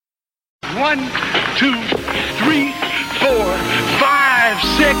1, 2, 3, 4, 5,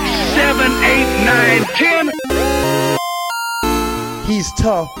 6, 7, 8, 9, 10. He's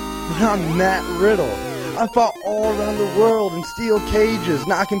tough, but I'm Matt Riddle. I fought all around the world in steel cages,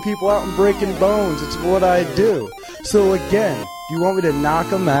 knocking people out and breaking bones. It's what I do. So again, do you want me to knock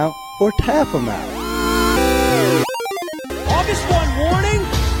him out or tap him out? August 1 warning.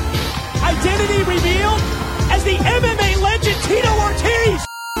 Identity revealed as the MMA legend Tito Ortiz.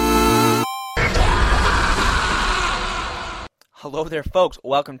 Hello there, folks.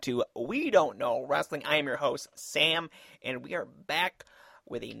 Welcome to We Don't Know Wrestling. I am your host, Sam, and we are back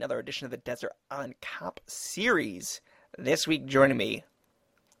with another edition of the Desert Island Cop series. This week, joining me,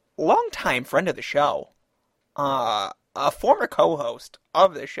 longtime friend of the show, a former co-host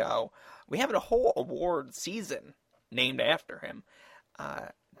of the show. We have a whole award season named after him.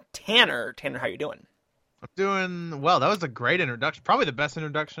 Tanner, how you doing? I'm doing well. That was a great introduction. Probably the best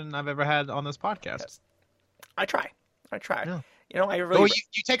introduction I've ever had on this podcast. Yes. I try. Yeah. You know, I really... Well,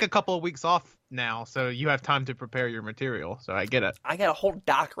 you take a couple of weeks off now, so you have time to prepare your material, so I get it. I got a whole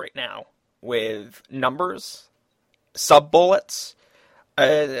doc right now with numbers, sub-bullets.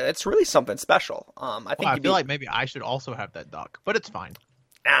 It's really something special. I feel like maybe I should also have that doc, but it's fine.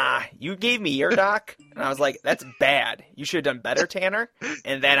 You gave me your doc, and I was like, that's bad. You should have done better, Tanner.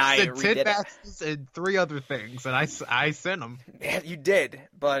 And then I redid it. 10 and 3 other things, and I sent them. Yeah, you did,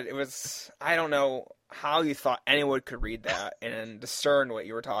 but it was... I don't know how you thought anyone could read that and discern what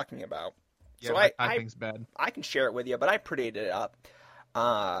you were talking about. Yeah, so I think it's bad. I can share it with you, but I prettied it up.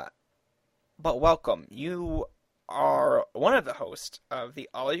 But welcome. You are one of the hosts of the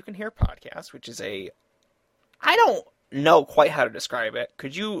All You Can Hear podcast, which is I don't know quite how to describe it.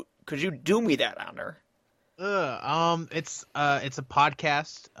 Could you do me that honor? It's a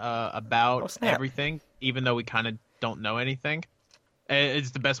podcast about everything, even though we kind of don't know anything.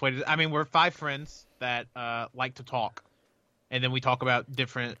 It's the best way to... I mean, we're 5 friends that like to talk. And then we talk about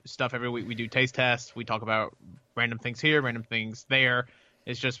different stuff every week. We do taste tests. We talk about random things here, random things there.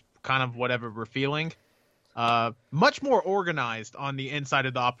 It's just kind of whatever we're feeling. Much more organized on the inside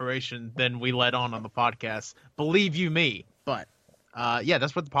of the operation than we let on the podcast. Believe you me. But, yeah,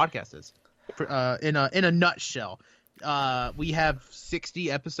 that's what the podcast is. In a nutshell. We have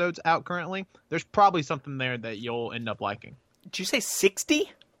 60 episodes out currently. There's probably something there that you'll end up liking. Did you say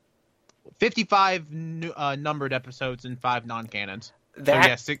 60? 55 numbered episodes and 5 non-canons.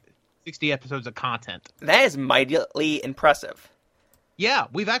 That... So, yeah, 60 episodes of content. That is mightily impressive. Yeah,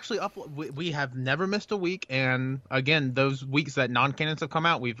 we've actually we have never missed a week, and again, those weeks that non-canons have come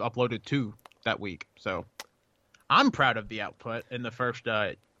out, we've uploaded 2 that week. So, I'm proud of the output in the first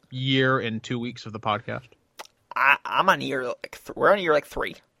year and 2 weeks of the podcast. I'm on year we're on year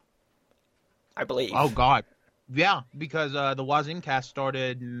 3, I believe. Oh God. Yeah, because the Wazim cast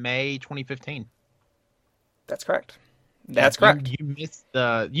started May 2015. That's correct. That's correct. You missed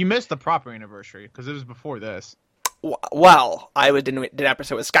the proper anniversary because it was before this. Well, I did an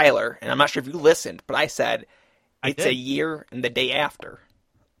episode with Skylar, and I'm not sure if you listened, but I said it's a year and the day after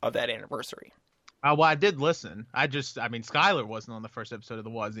of that anniversary. Well, I did listen. Skylar wasn't on the first episode of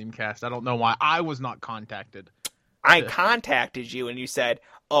the Wazim cast. I don't know why I was not contacted. I contacted you, and you said,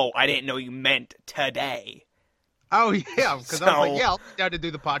 "Oh, I didn't know you meant today." Oh, yeah, because I was like, yeah, I'll be down to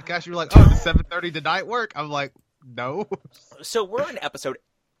do the podcast. You were like, oh, does 7:30 tonight work? I'm like, no. So we're on episode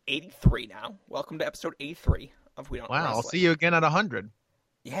 83 now. Welcome to episode 83 of We Don't Know Wrestling. I'll see you again at 100.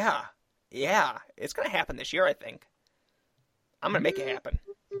 Yeah. It's going to happen this year, I think. I'm going to make it happen.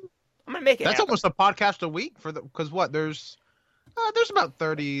 That's almost a podcast a week because what? There's about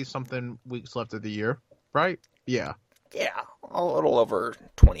 30-something weeks left of the year, right? Yeah. Yeah, a little over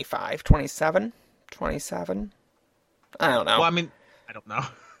 25, 27. I don't know. Well, I don't know.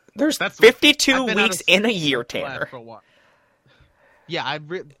 There's 52 weeks in a year, Tanner. Yeah,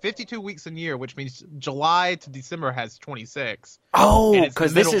 52 weeks in a year, which means July to December has 26. Oh,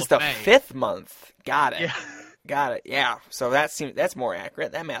 because this is the 5th month. Got it. Yeah. Got it. Yeah. So that's more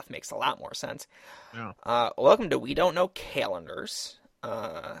accurate. That math makes a lot more sense. Yeah. Welcome to We Don't Know Calendars.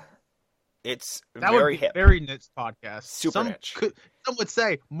 It's that very would be hip. Very niche podcast. Super niche. Some would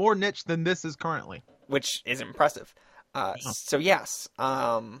say more niche than this is currently. Which is impressive. So yes,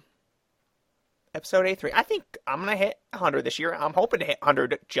 episode 83. I think I'm going to hit 100 this year. I'm hoping to hit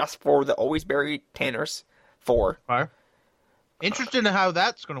 100 just for the Always Buried Tanners 4. Okay. Interested in how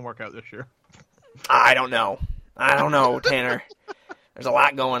that's going to work out this year. I don't know, Tanner. There's a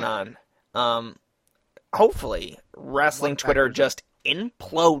lot going on. Hopefully, wrestling Twitter just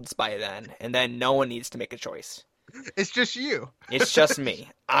implodes by then, and then no one needs to make a choice. It's just you. It's just me.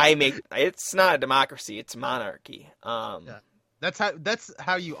 It's not a democracy. It's monarchy. Yeah. That's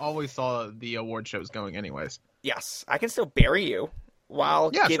how you always saw the award shows going, anyways. Yes, I can still bury you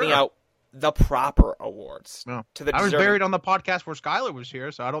while giving sure. out the proper awards to the I was deserving. buried on the podcast where Skylar was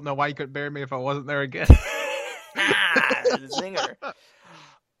here, so I don't know why you couldn't bury me if I wasn't there again. Zinger.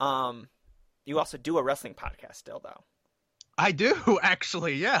 You also do a wrestling podcast still, though. I do,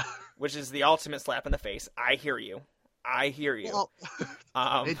 actually, yeah. Which is the ultimate slap in the face. I hear you. Well,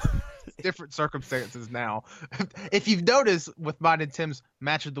 it's different circumstances now. If you've noticed with mine and Tim's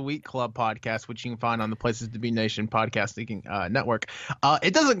Match of the Week Club podcast, which you can find on the Places to Be Nation podcasting network,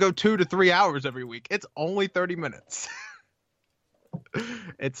 it doesn't go 2 to 3 hours every week. It's only 30 minutes.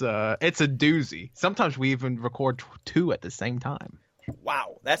 It's a doozy. Sometimes we even record 2 at the same time.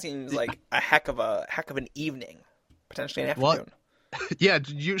 Wow, that seems like a heck of an evening, potentially an afternoon. Yeah,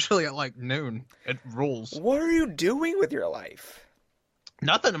 usually at like noon. It rules. What are you doing with your life?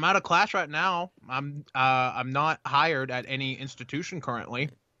 Nothing. I'm out of class right now. I'm not hired at any institution currently.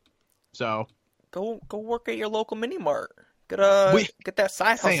 So go work at your local mini mart. Get that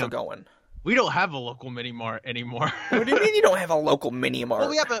side hustle going. We don't have a local mini mart anymore. What do you mean you don't have a local mini mart? Well,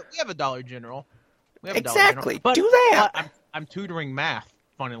 we have a Dollar General. Exactly. But, do that. I'm tutoring math,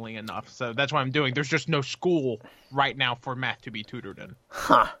 funnily enough, so that's what I'm doing. There's just no school right now for math to be tutored in.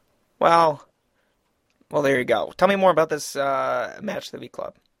 Huh. Well, there you go. Tell me more about this Match of the Week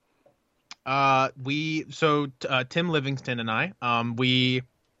Club. Tim Livingston and I, we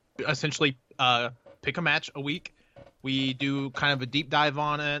essentially pick a match a week. We do kind of a deep dive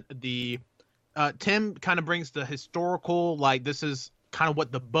on it. Tim kind of brings the historical, like this is kind of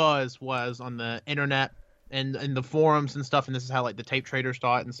what the buzz was on the internet and in the forums and stuff, and this is how like the tape traders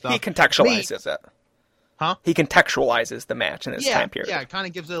thought and stuff. He contextualizes it. Huh? He contextualizes the match in this time period. Yeah, it kind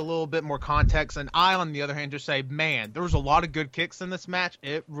of gives it a little bit more context. And I, on the other hand, just say, man, there was a lot of good kicks in this match.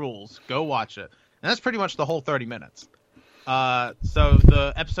 It rules. Go watch it. And that's pretty much the whole 30 minutes. So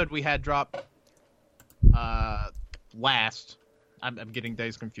the episode we had drop last, I'm getting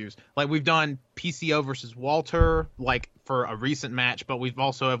days confused. Like we've done PCO versus Walter, like for a recent match, but we've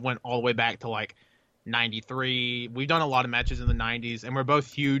also went all the way back to like 93. We've done a lot of matches in the 90s, and we're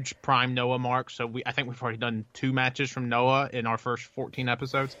both huge Prime Noah marks, so I think we've already done 2 matches from Noah in our first 14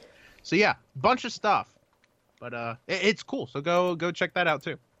 episodes. So yeah, bunch of stuff. But it's cool, so go check that out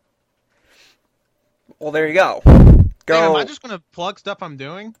too. Well, there you go. Am I just gonna plug stuff I'm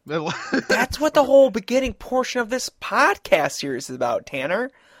doing? That's what the whole beginning portion of this podcast series is about,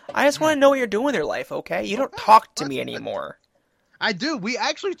 Tanner. I just want to know what you're doing with your life, okay? You don't talk to me anymore. I do. We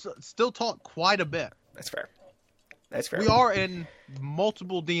actually still talk quite a bit. That's fair. We are in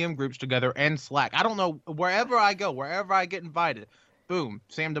multiple DM groups together and Slack. I don't know, wherever I go, wherever I get invited, boom,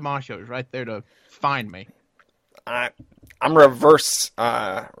 Sam Damasio is right there to find me. I'm reverse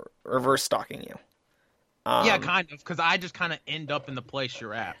stalking you. Yeah, kind of, because I just kind of end up in the place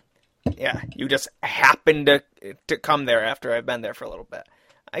you're at. Yeah, you just happen to come there after I've been there for a little bit.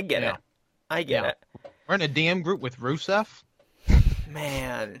 I get it. I get it. We're in a DM group with Rusev.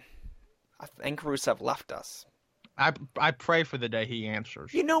 Man, I think Rusev left us. I pray for the day he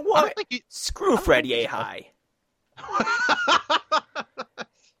answers. You know what? Screw Freddie Ahai.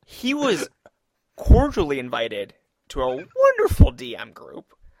 He was cordially invited to a wonderful DM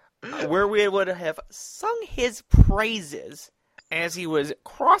group where we would have sung his praises as he was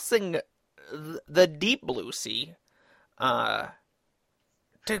crossing the deep blue sea to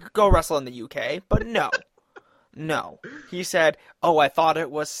go wrestle in the UK. But no. He said, "Oh, I thought it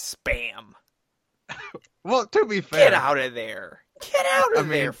was spam." Well, to be fair, get out of there. Get out of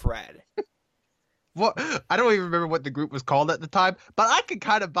there, Fred. Well, I don't even remember what the group was called at the time, but I could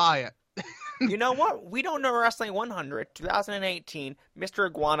kind of buy it. You know what? We don't know Wrestling 100, 2018, Mr.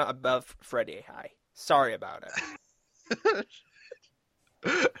 Iguana above Freddie Ahai. Sorry about it.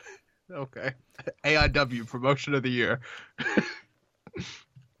 Okay. AIW Promotion of the Year.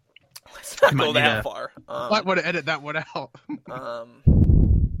 Let's not go that far. Might want to edit that one out.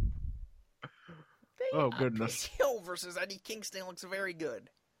 Oh, goodness. PCO versus Eddie Kingston looks very good.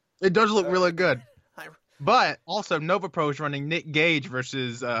 It does look really good. But also, Nova Pro is running Nick Gage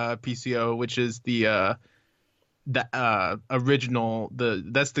versus PCO, which is the original.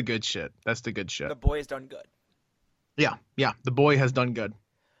 That's the good shit. That's the good shit. The boy has done good. Yeah. The boy has done good.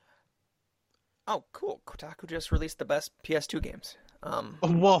 Oh, cool. Kotaku just released the best PS2 games.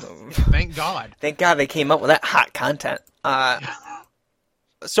 Well, thank God. Thank God they came up with that hot content.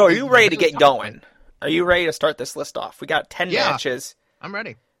 So are you ready to get going? Are you ready to start this list off? We got 10 matches. I'm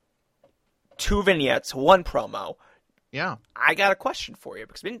ready. 2 vignettes, 1 promo. Yeah. I got a question for you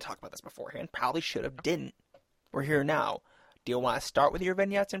because we didn't talk about this beforehand. Probably should have, didn't. We're here now. Do you want to start with your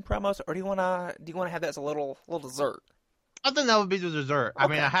vignettes and promos, or do you want to have that as a little dessert? I think that would be the dessert. Okay. I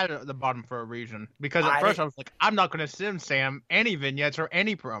mean, I had it at the bottom for a reason. Because at first I was like, I'm not going to send Sam any vignettes or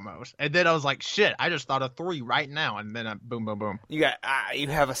any promos. And then I was like, shit, I just thought of 3 right now. And then boom, boom, boom. You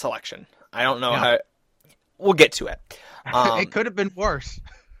have a selection. I don't know how. We'll get to it. It could have been worse.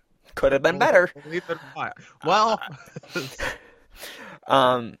 Could have been better. Believe it or not. Well.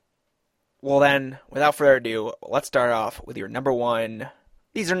 Well then, without further ado, let's start off with your number 1.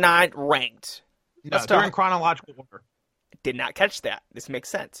 These are not ranked. No, they're in chronological order. Did not catch that. This makes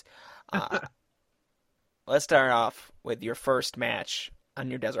sense. Let's start off with your first match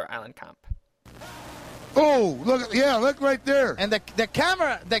on your Desert Island comp. Oh, look right there. And the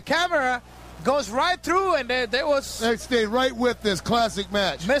camera goes right through, and there was... They stayed right with this classic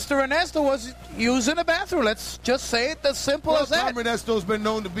match. Mr. Ernesto was using a bathroom. Let's just say it as simple as that. Tom Ernesto's been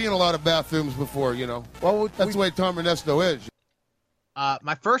known to be in a lot of bathrooms before, you know. Well, that's the way Tom Ernesto is.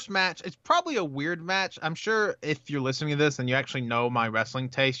 My first match, it's probably a weird match. I'm sure if you're listening to this and you actually know my wrestling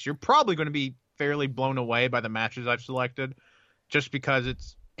taste, you're probably going to be fairly blown away by the matches I've selected, just because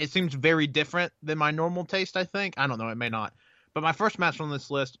it seems very different than my normal taste, I think. I don't know, it may not. But my first match on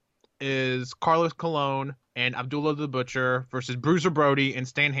this list is Carlos Colon and Abdullah the Butcher versus Bruiser Brody and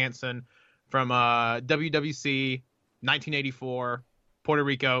Stan Hansen from WWC 1984, Puerto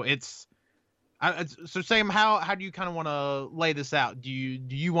Rico. So Sam, how do you kind of want to lay this out? Do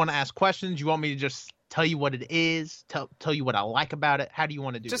you want to ask questions? Do you want me to just tell you what it is? Tell you what I like about it? How do you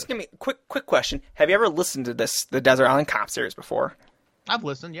want to do Just this? give me a quick question. Have you ever listened to the Desert Island Comp series before? I've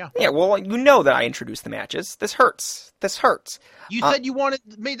listened, yeah. Yeah, well, you know that I introduced the matches. This hurts. You said you wanted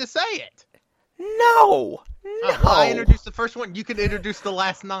me to say it. No. Well, I introduced the first one. You can introduce the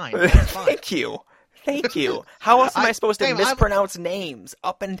last 9. That's fine. Thank you. How else am I supposed to mispronounce names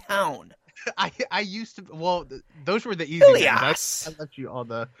up and down? I used to. Well, those were the easy Ilias. ones. I left you all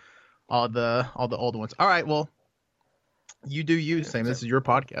the old ones. All right, well, you do you, Sam. This is your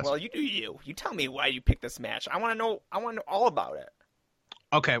podcast. Well, you do you. You tell me why you picked this match. I want to know all about it.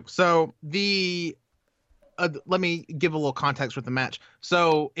 Okay, so let me give a little context with the match.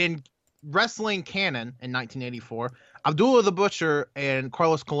 So in wrestling canon in 1984, Abdullah the Butcher and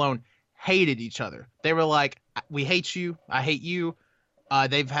Carlos Colon hated each other. They were like, "We hate you. I hate you."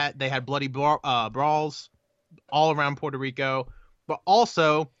 They had bloody brawls all around Puerto Rico, but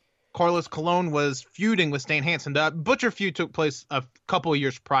also Carlos Colon was feuding with Stan Hansen. The Butcher feud took place a couple of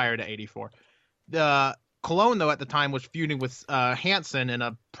years prior to '84. The Colon, though, at the time was feuding with Hansen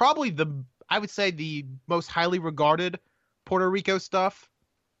in probably I would say the most highly regarded Puerto Rico stuff.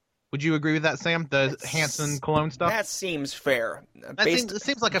 Would you agree with that, Sam? The Hansen Colon stuff? That seems fair. It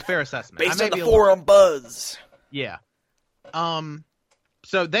seems like a fair assessment. Based on the forum buzz. Yeah.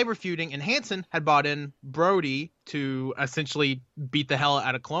 So they were feuding, and Hansen had brought in Brody to essentially beat the hell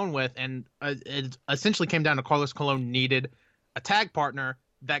out of Colon with, and it essentially came down to Carlos Colon needed a tag partner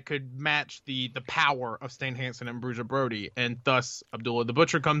that could match the power of Stan Hansen and Bruiser Brody, and thus Abdullah the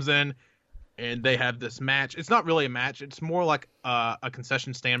Butcher comes in, and they have this match. It's not really a match; it's more like a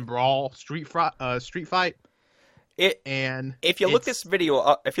concession stand brawl, street fight. If you look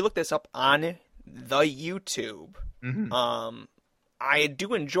this up on the YouTube, mm-hmm. I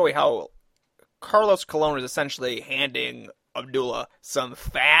do enjoy how Carlos Colon is essentially handing Abdullah some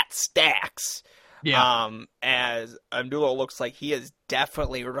fat stacks. Yeah. As Abdullah looks like he is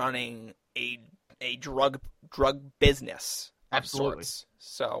definitely running a drug business of Absolutely. sorts.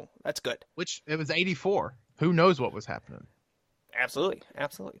 So that's good. Which it was 84. Who knows what was happening? Absolutely.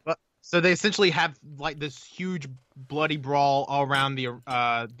 But so they essentially have like this huge bloody brawl all around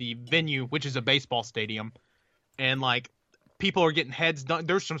the venue, which is a baseball stadium, and like people are getting heads done.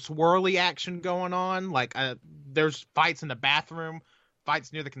 There's some swirly action going on. Like there's fights in the bathroom,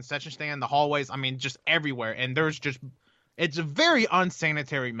 fights near the concession stand, the hallways. I mean, just everywhere. And it's a very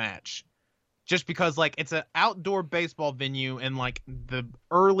unsanitary match. Just because like it's an outdoor baseball venue in like the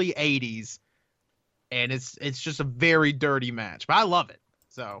early 80s, and it's just a very dirty match. But I love it.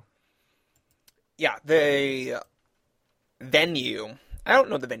 So yeah, the venue. I don't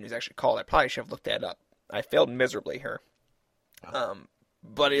know what the venue's actually called. I probably should have looked that up. I failed miserably here.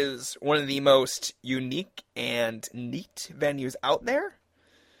 But is one of the most unique and neat venues out there.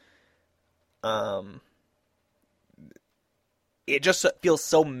 It just feels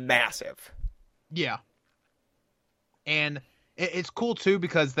so massive. Yeah. And it's cool too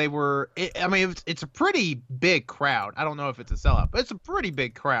because it's a pretty big crowd. I don't know if it's a sellout, but it's a pretty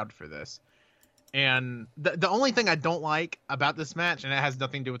big crowd for this. And the only thing I don't like about this match, and it has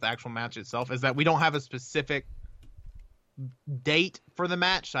nothing to do with the actual match itself, is that we don't have a specific date for the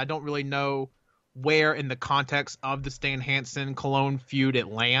match. So I don't really know where in the context of the Stan Hansen Colon feud it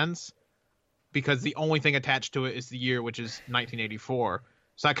lands. because the only thing attached to it is the year, which is 1984.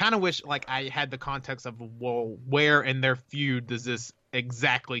 So I kind of wish like I had the context of, well, where in their feud does this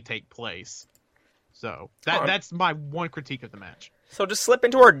exactly take place? So that's my one critique of the match. So just slip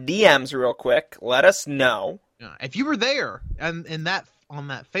into our DMs real quick. Let us know. If you were there and on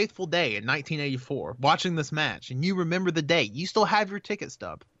that faithful day in 1984 watching this match and you remember the date, you still have your ticket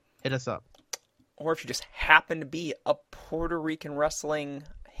stub, hit us up. Or if you just happen to be a Puerto Rican wrestling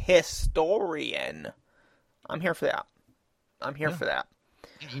historian, I'm here for that. I'm here for that.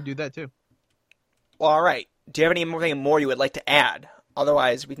 You can do that too. Well, all right. Do you have anything more you would like to add?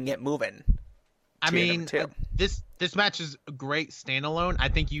 Otherwise, we can get moving. I mean, this match is a great standalone. I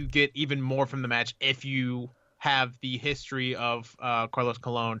think you get even more from the match if you have the history of Carlos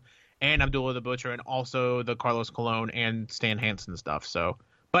Colon and Abdullah the Butcher, and also the Carlos Colon and Stan Hansen stuff. So,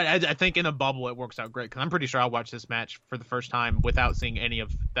 but I think in a bubble it works out great, because I'm pretty sure I'll watch this match for the first time without seeing any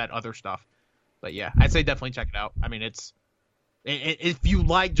of that other stuff. But yeah, I'd say definitely check it out. I mean, if you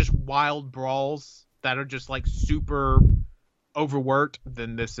like just wild brawls that are just like super overworked,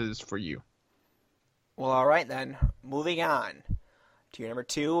 then this is for you. Well, all right then. Moving on to your number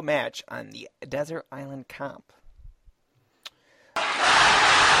 2 match on the Desert Island Comp.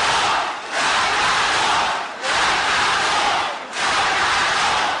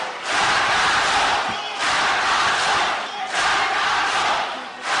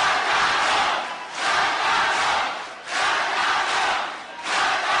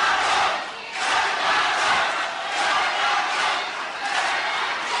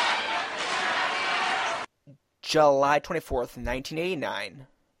 July 24th, 1989,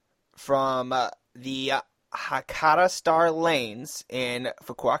 from the Hakata Star Lanes in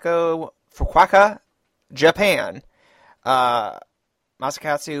Fukuoka, Japan,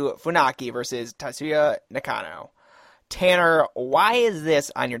 Masakatsu Funaki versus Tatsuya Nakano. Tanner, why is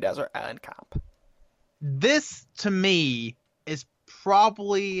this on your Desert Island Comp? This, to me, is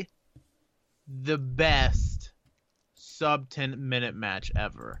probably the best sub 10-minute match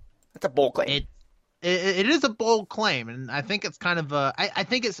ever. That's a bold claim. It is a bold claim, and I think it's kind of I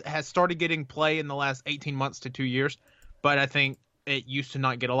think it has started getting play in the last 18 months to 2 years, but I think it used to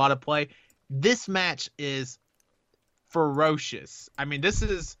not get a lot of play. This match is ferocious. I mean, this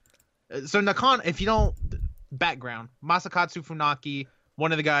is... So Nakano, if you don't... Background. Masakatsu Funaki,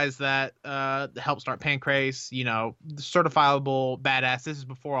 one of the guys that helped start Pancrase, certifiable badass. This is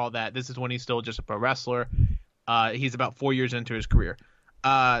before all that. This is when he's still just a pro wrestler. He's about 4 years into his career.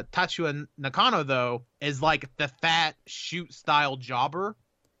 Tatsuya Nakano, though, is like the fat shoot style jobber,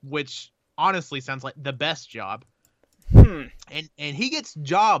 which honestly sounds like the best job. And he gets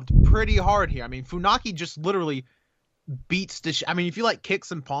jobbed pretty hard here. I mean, Funaki just literally beats the I mean, if you like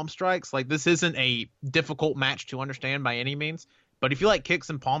kicks and palm strikes, like, this isn't a difficult match to understand by any means, but if you like kicks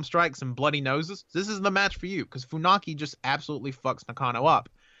and palm strikes and bloody noses, this is the match for you, because Funaki just absolutely fucks Nakano up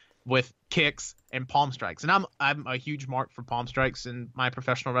with kicks and palm strikes. And I'm a huge mark for palm strikes in my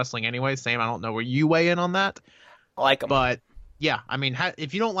professional wrestling anyway. Sam, I don't know where you weigh in on that. I like them. But yeah, I mean,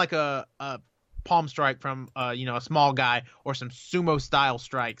 if you don't like a palm strike from a small guy, or some sumo style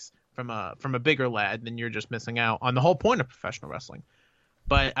strikes from a bigger lad, then you're just missing out on the whole point of professional wrestling.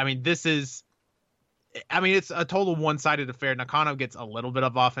 But I mean, it's a total one-sided affair. Nakano gets a little bit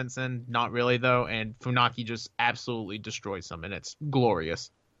of offense in, not really though, and Funaki just absolutely destroys them, and it's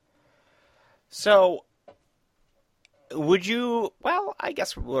glorious. So, would you... Well, I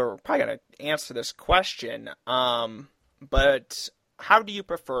guess we're probably going to answer this question, but how do you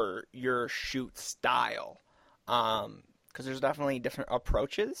prefer your shoot style? Because there's definitely different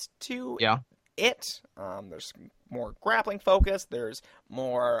approaches to it. There's more grappling focused. There's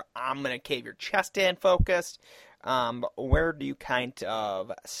more, I'm going to cave your chest in focused. Where do you kind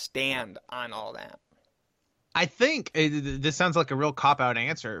of stand on all that? I think this sounds like a real cop-out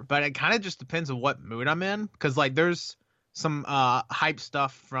answer, but it kind of just depends on what mood I'm in. Because, like, there's some hype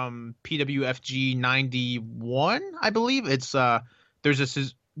stuff from PWFG 91, I believe. It's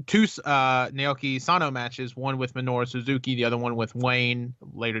there's two Naoki Sano matches, one with Minoru Suzuki, the other one with Wayne,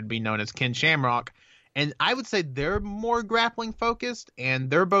 later to be known as Ken Shamrock. And I would say they're more grappling focused, and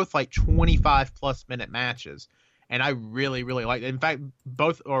they're both like 25+ minute matches. And I really, really like it. In fact,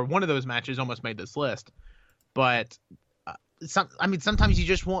 one of those matches almost made this list. But sometimes you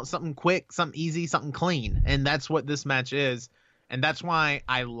just want something quick, something easy, something clean, and that's what this match is. And that's why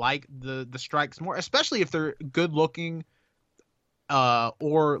I like the strikes more, especially if they're good looking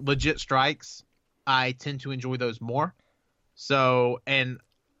or legit strikes. I tend to enjoy those more. So, and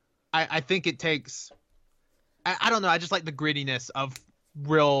I think it takes, I don't know, I just like the grittiness of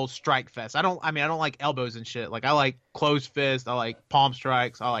real strike fest. I don't like elbows and shit. Like, I like closed fist, I like palm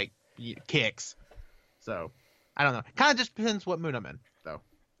strikes, I like kicks. So I don't know. Kind of just depends what mood I'm in, though.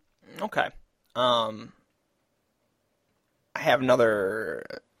 Okay. I have another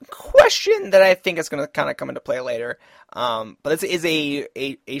question that I think is going to kind of come into play later. But this is a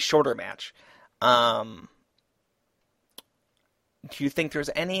shorter match. Do you think there's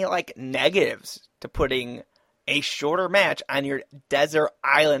any negatives to putting a shorter match on your desert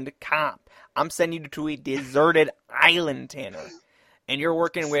island comp? I'm sending you to a deserted island, Tanner, and you're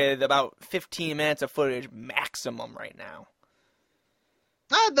working with about 15 minutes of footage maximum right now.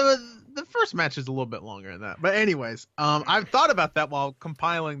 The first match is a little bit longer than that. But anyways, I've thought about that while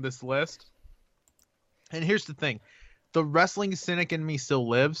compiling this list. And here's the thing. The wrestling cynic in me still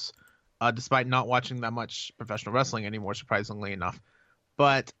lives, despite not watching that much professional wrestling anymore, surprisingly enough.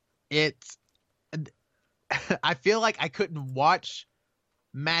 But I feel like I couldn't watch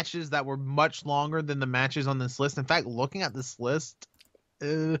matches that were much longer than the matches on this list. In fact, looking at this list,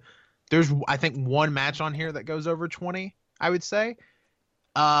 there's, I think, one match on here that goes over 20, I would say.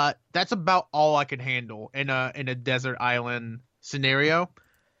 That's about all I could handle in a desert island scenario,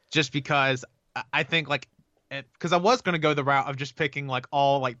 just because I think because I was going to go the route of just picking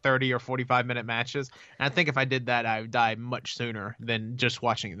all 30 or 45 minute matches. And I think if I did that, I would die much sooner than just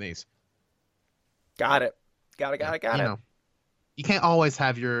watching these. Got it. Got it. Know, you can't always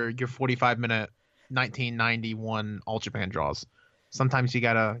have your 45 minute 1991 All Japan draws. Sometimes you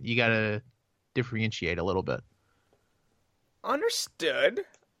gotta differentiate a little bit. Understood.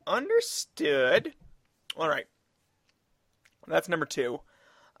 All right. That's number 2.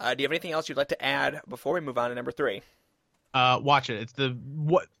 Do you have anything else you'd like to add before we move on to number 3? Watch it. It's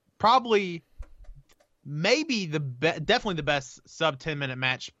maybe definitely the best sub 10 minute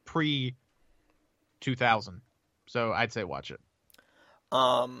match pre 2000. So I'd say watch it.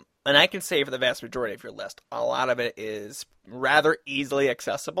 And I can say for the vast majority of your list, a lot of it is rather easily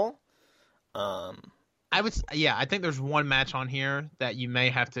accessible. I think there's one match on here that you may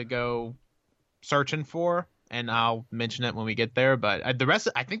have to go searching for, and I'll mention it when we get there. But the rest,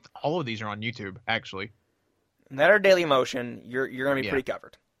 I think all of these are on YouTube, actually. That or Daily Motion, you're going to be pretty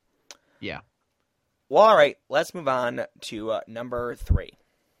covered. Yeah. Well, all right, let's move on to number 3.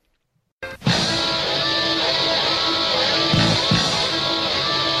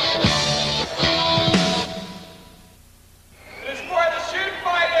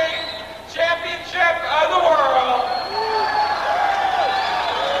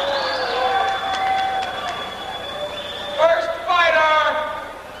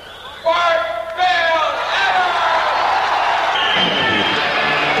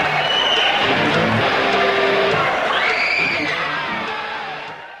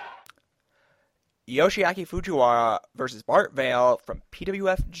 Yoshiaki Fujiwara versus Bart Vale from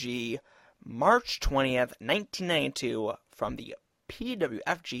PWFG, March 20th, 1992, from the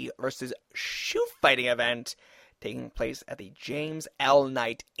PWFG versus Shoot Fighting event taking place at the James L.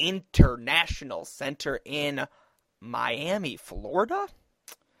 Knight International Center in Miami, Florida.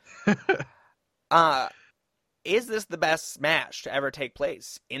 Is this the best match to ever take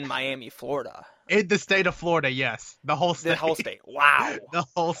place in Miami, Florida? In the state of Florida, yes. The whole state. The whole state. Wow. The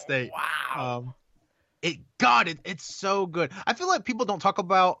whole state. Wow. It's so good. I feel like people don't talk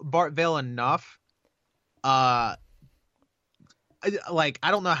about Bart Vale enough. I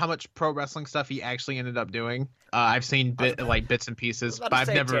don't know how much pro wrestling stuff he actually ended up doing. I've seen bits and pieces, but I've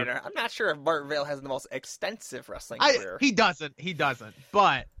never. Tanner, I'm not sure if Bart Vale has the most extensive wrestling career. He doesn't.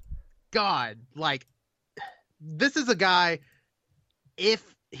 But God, this is a guy.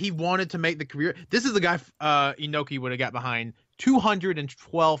 If he wanted to make the career, this is a guy Inoki would have got behind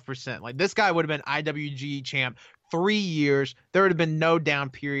 212%. This guy would have been IWG champ 3 years. There would have been no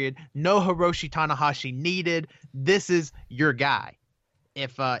down period, no Hiroshi Tanahashi needed. This is your guy.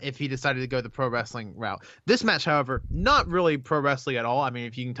 If he decided to go the pro wrestling route. This match, however, not really pro wrestling at all. I mean,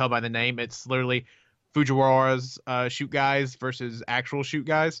 if you can tell by the name, it's literally Fujiwara's shoot guys versus actual shoot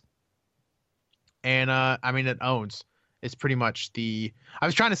guys. And it owns. It's pretty much I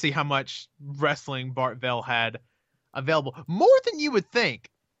was trying to see how much wrestling Bart Vale had available. More than you would think.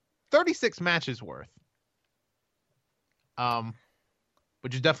 36 matches worth.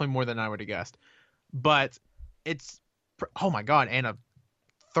 Which is definitely more than I would have guessed. But it's, oh my God, and a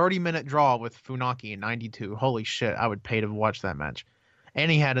 30-minute draw with Funaki in 92. Holy shit, I would pay to watch that match.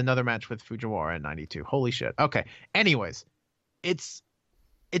 And he had another match with Fujiwara in 92. Holy shit. Okay. Anyways, it's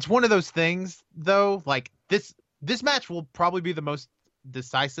one of those things, though, this match will probably be the most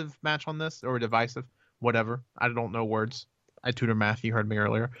decisive match on this, or divisive, whatever. I don't know words. I tutor math. You heard me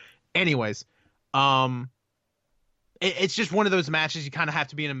earlier. Anyways, it's just one of those matches you kind of have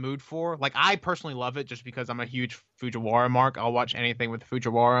to be in a mood for. Like, I personally love it just because I'm a huge Fujiwara mark. I'll watch anything with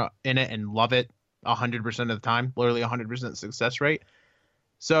Fujiwara in it and love it 100% of the time, literally 100% success rate.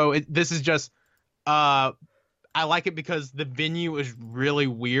 So this is just, I like it because the venue is really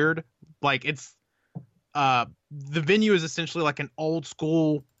weird. Like, it's, the venue is essentially like an old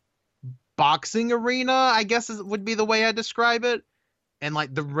school boxing arena, I guess would be the way I describe it. And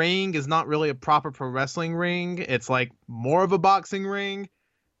like the ring is not really a proper pro wrestling ring. It's like more of a boxing ring.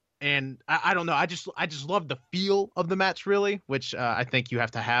 And I don't know. I just love the feel of the match, really, which I think you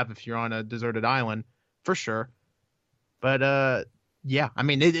have to have if you're on a deserted island, for sure. But yeah, I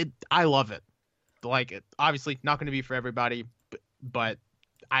mean, I love it. Like, it obviously not going to be for everybody, but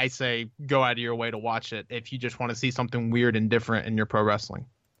I say go out of your way to watch it if you just want to see something weird and different in your pro wrestling.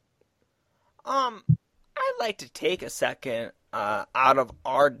 I'd like to take a second out of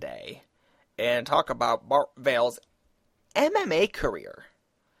our day and talk about Bart Vale's MMA career.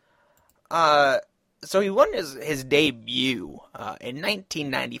 So he won his debut in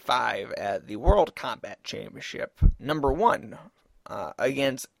 1995 at the World Combat Championship, number 1,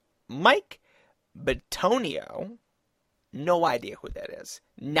 against Mike Bitonio. No idea who that is.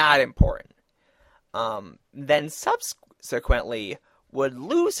 Not important. Then subsequently would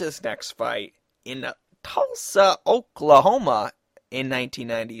lose his next fight in Tulsa, Oklahoma in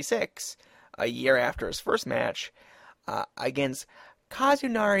 1996, a year after his first match, against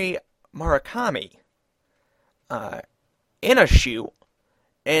Kazunari Murakami in a shoot.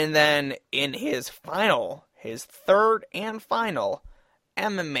 And then in his third and final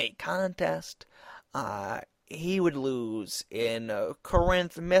MMA contest, he would lose in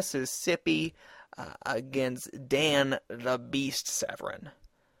Corinth, Mississippi, against Dan the Beast Severin.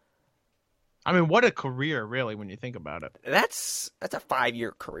 I mean, what a career, really, when you think about it. That's a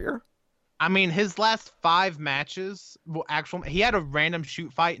 5-year career. I mean, his last 5 matches, he had a random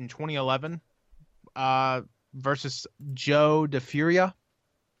shoot fight in 2011 versus Joe DeFuria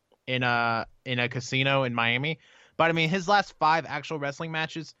in a casino in Miami. But I mean, his last 5 actual wrestling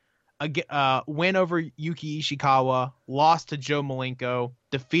matches, win over Yuki Ishikawa, lost to Joe Malenko,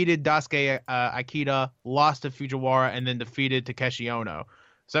 defeated Daisuke Ikeda, lost to Fujiwara, and then defeated Takeshi Ono.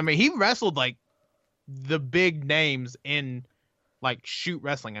 So, I mean, he wrestled, like, the big names in, like, shoot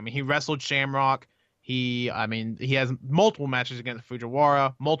wrestling. I mean, he wrestled Shamrock. He has multiple matches against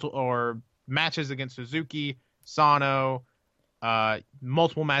Fujiwara, matches against Suzuki, Sano,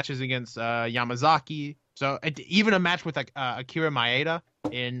 multiple matches against Yamazaki. So, even a match with Akira Maeda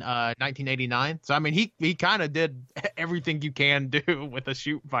in 1989. So, I mean, he kind of did everything you can do with a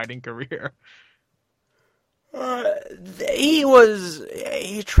shoot fighting career.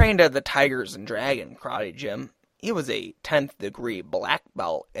 He trained at the Tigers and Dragon Karate Gym. He was a 10th degree black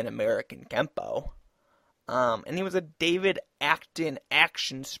belt in American Kempo. And he was a David Acton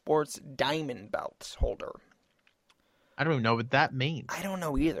Action Sports Diamond Belt holder. I don't even know what that means. I don't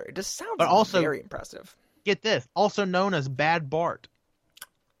know either. It just sounds very impressive. Get this, also known as Bad Bart.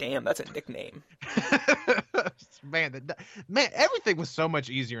 Damn, that's a nickname. Man, everything was so much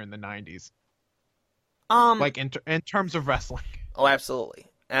easier in the 90s. Like in terms of wrestling. Oh,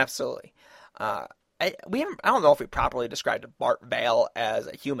 absolutely. I don't know if we properly described Bart Vale as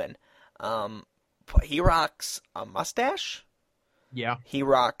a human. But he rocks a mustache. Yeah. He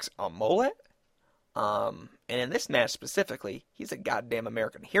rocks a mullet. And in this match specifically, he's a goddamn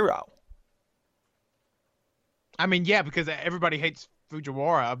American hero. I mean, yeah, because everybody hates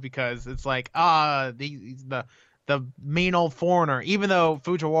Fujiwara because it's like, he's the mean old foreigner, even though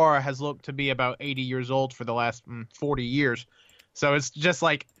Fujiwara has looked to be about 80 years old for the last 40 years. So it's just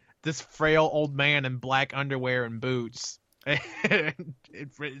like this frail old man in black underwear and boots. it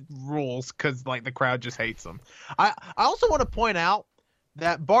rules because like the crowd just hates him. I also want to point out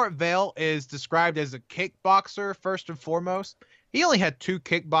that Bart Vale is described as a kickboxer first and foremost. He only had 2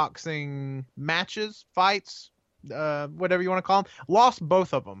 kickboxing matches, fights, whatever you want to call them. Lost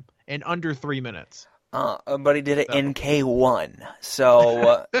both of them in under 3 minutes. But he did it in K1,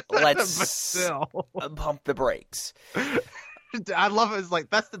 so let's pump the brakes. I love it. It's like,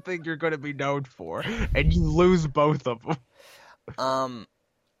 that's the thing you're going to be known for, and you lose both of them.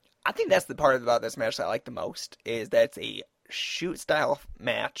 I think that's the part about this match that I like the most, is that it's a shoot-style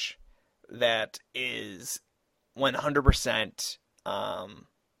match that is 100%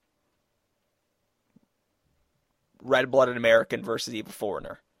 red-blooded American versus evil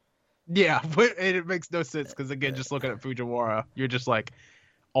foreigner. Yeah, but it makes no sense because, again, just looking at Fujiwara, you're just like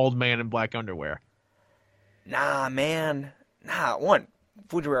old man in black underwear. Nah, man.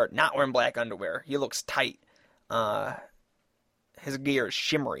 Fujiwara not wearing black underwear. He looks tight. His gear is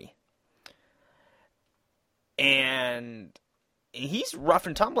shimmery. and he's rough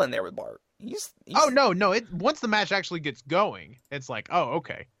and tumbling there with Bart. He's Oh no! Once the match actually gets going, it's like, oh,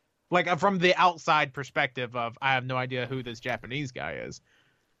 okay. Like from the outside perspective of, I have no idea who this Japanese guy is,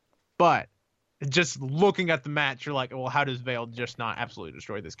 but just looking at the match, you're like, well, how does Vail just not absolutely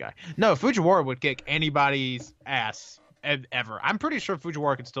destroy this guy? No, Fujiwara would kick anybody's ass ever. I'm pretty sure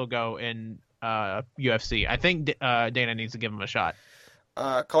Fujiwara could still go in UFC. I think Dana needs to give him a shot.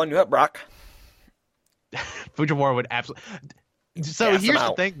 Calling you up, Brock. Fujiwara would absolutely. So Gas him here's the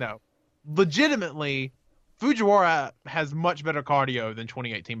out. thing, though. Legitimately, Fujiwara has much better cardio than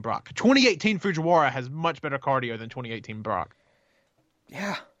 2018 Brock. 2018 Fujiwara has much better cardio than 2018 Brock.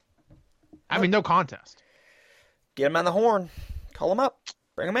 Yeah. I mean, no contest. Get him on the horn. Call him up.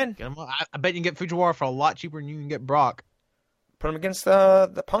 Bring him in. Get him, I bet you can get Fujiwara for a lot cheaper than you can get Brock. Put him against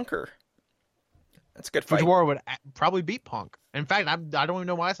the punker. That's a good fight. Fujiwara would probably beat Punk. In fact, I don't even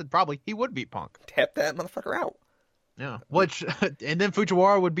know why I said probably. He would beat Punk. Tap that motherfucker out. Yeah. And then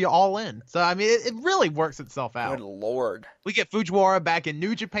Fujiwara would be all in. So, I mean, it really works itself out. Good lord. We get Fujiwara back in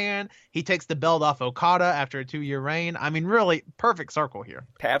New Japan. He takes the belt off Okada after a 2-year reign. I mean, really, perfect circle here.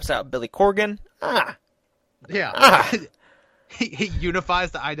 Taps out Billy Corgan. Yeah. He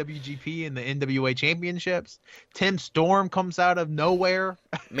unifies the IWGP and the NWA championships. Tim Storm comes out of nowhere.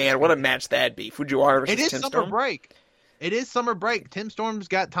 Man, what a match that'd be. Fujiwara versus It is Tim summer Storm. break. It is summer break. Tim Storm's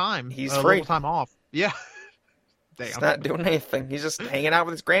got time. He's a free. little time off. Yeah. He's Damn. not doing anything. He's just hanging out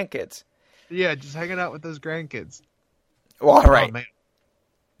with his grandkids. Yeah, just hanging out with those grandkids. Well, all right. Oh, man.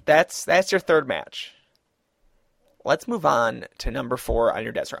 That's your third match. Let's move on to number 4 on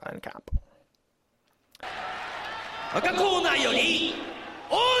your Desert Island Cup. 赤コーナーより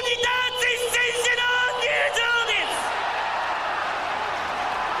大仁田選手の入場です。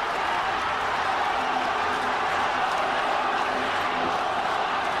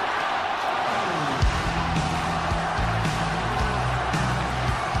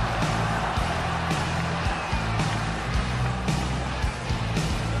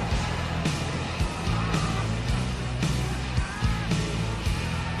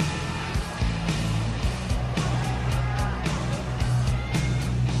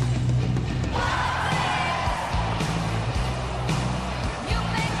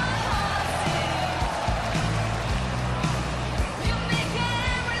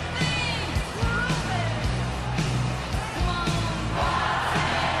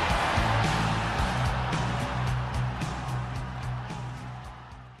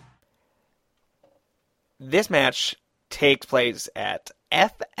This match takes place at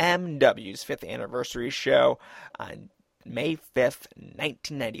FMW's 5th anniversary show on May 5th,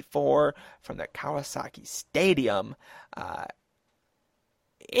 1994, from the Kawasaki Stadium. It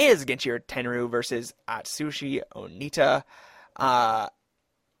is Genichiro Tenryu versus Atsushi Onita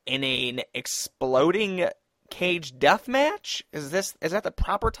in an exploding cage death match. Is that the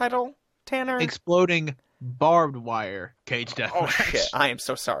proper title, Tanner? Exploding barbed wire cage death Oh match. shit! I am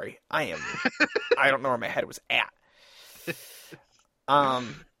so sorry. I don't know where my head was at.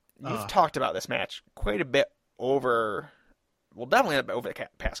 You've talked about this match quite a bit definitely over the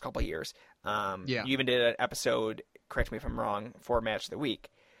past couple of years. Yeah. You even did an episode, correct me if I'm wrong, for Match of the Week.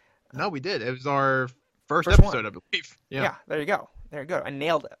 No, we did. It was our first First episode, one. I believe. Yeah, there you go. I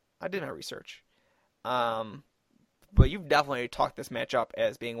nailed it. I did my research. But you've definitely talked this match up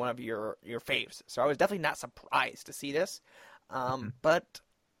as being one of your faves. So I was definitely not surprised to see this. But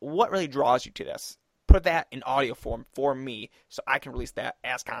what really draws you to this? Put that in audio form for me so I can release that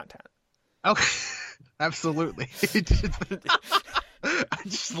as content. Okay. Absolutely. I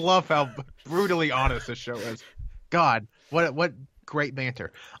just love how brutally honest this show is. God, what great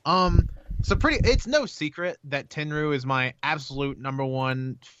banter. It's no secret that Tenryu is my absolute number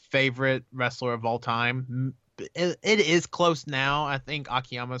one favorite wrestler of all time. It is close now. I think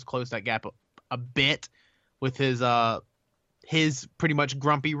Akiyama's closed that gap a bit with his pretty much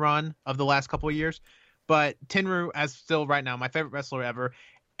grumpy run of the last couple of years. But Tenryu as still right now my favorite wrestler ever.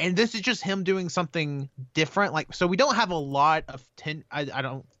 And this is just him doing something different. So we don't have a lot of I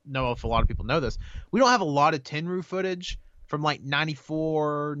don't know if a lot of people know this. We don't have a lot of Tenryu footage from like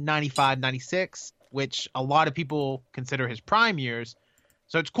 94, 95, 96, which a lot of people consider his prime years.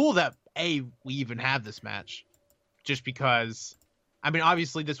 So it's cool that we even have this match. Just because, I mean,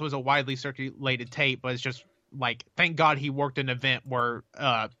 obviously this was a widely circulated tape, but it's just like, thank God he worked an event where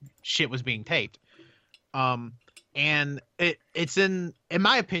shit was being taped. And it's in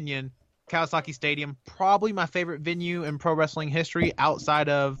my opinion, Kawasaki Stadium, probably my favorite venue in pro wrestling history outside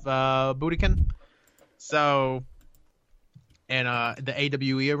of Budokan. So, and the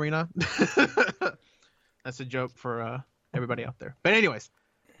AWE arena. That's a joke for everybody out there. But anyways,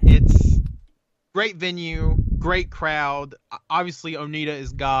 it's great venue, great crowd. Obviously, Onita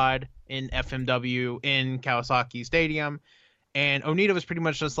is God in FMW in Kawasaki Stadium. And Onita was pretty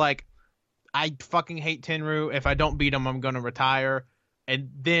much just like, I fucking hate Tenryu. If I don't beat him, I'm going to retire. And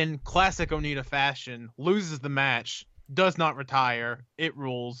then, classic Onita fashion, loses the match, does not retire. It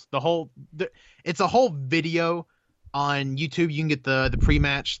rules. It's a whole video on YouTube. You can get the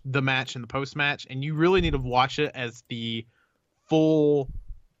pre-match, the match, and the post-match. And you really need to watch it as the full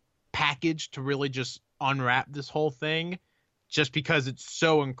package to really just unwrap this whole thing. Just because it's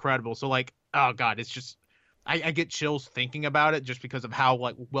so incredible. So, like, oh, God, it's just... I get chills thinking about it just because of how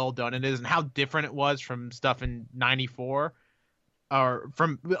like well done it is and how different it was from stuff in '94 or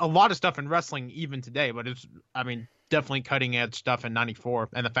from a lot of stuff in wrestling even today. But it's, I mean, definitely cutting edge stuff in '94,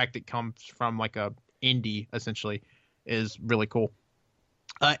 and the fact it comes from like a indie essentially is really cool.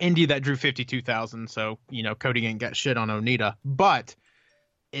 Indie that drew 52,000, so you know Cody ain't got shit on Onita, but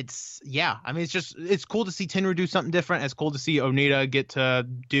it's I mean it's cool to see Tenryu do something different. It's cool to see Onita get to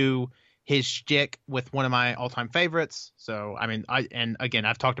do his shtick with one of my all-time favorites. So, I mean,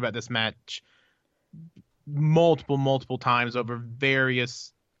 I've talked about this match multiple times over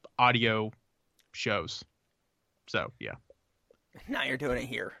various audio shows. So, yeah. Now you're doing it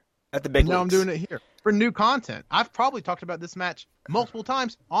here at the big leagues. Now I'm doing it here for new content. I've probably talked about this match multiple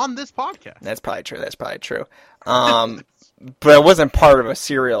times on this podcast. That's probably true. But it wasn't part of a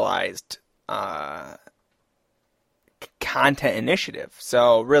serialized content initiative,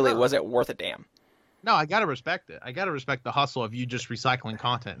 so really was it worth a damn? No, I gotta respect it. I gotta respect the hustle of you just recycling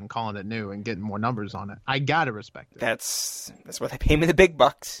content and calling it new and getting more numbers on it. I gotta respect it. That's what they pay me the big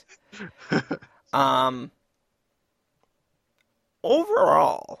bucks.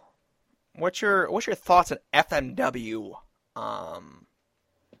 Overall, what's your thoughts on FMW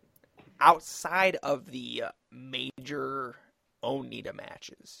outside of the major Onita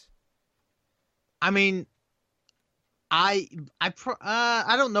matches? I mean, I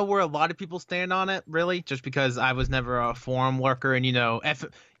don't know where a lot of people stand on it, really, just because I was never a forum worker, and 90s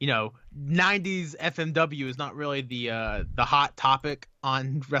FMW is not really the hot topic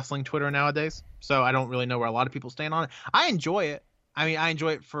on wrestling Twitter nowadays, so I don't really know where a lot of people stand on it. I enjoy it. I mean, I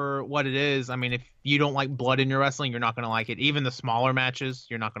enjoy it for what it is. I mean, if you don't like blood in your wrestling, you're not going to like it. Even the smaller matches,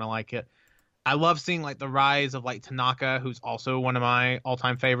 you're not going to like it. I love seeing like the rise of like Tanaka, who's also one of my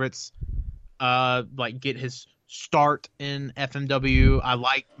all-time favorites, get his start in FMW. I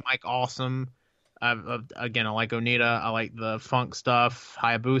like Mike Awesome. Again, I like Onita. I like the Funk stuff,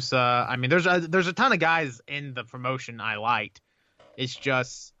 Hayabusa. I mean, there's a ton of guys in the promotion I liked. It's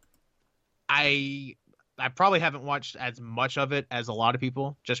just I probably haven't watched as much of it as a lot of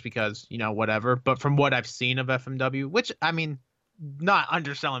people, just because whatever. But from what I've seen of FMW, which I mean, not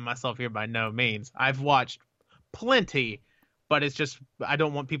underselling myself here by no means, I've watched plenty. But it's just, I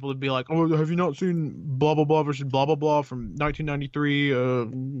don't want people to be like, oh, have you not seen blah, blah, blah versus blah, blah, blah from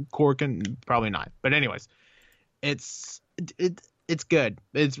 1993, Cork, and probably not. But anyways, it's good.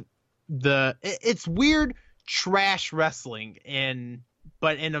 It's weird trash wrestling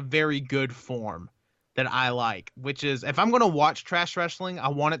but in a very good form that I like, which is, if I'm going to watch trash wrestling, I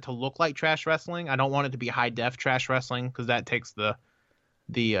want it to look like trash wrestling. I don't want it to be high def trash wrestling, because that takes the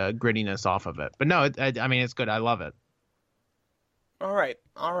grittiness off of it. But no, I mean, it's good. I love it. All right.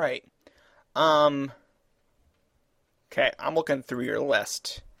 Okay, I'm looking through your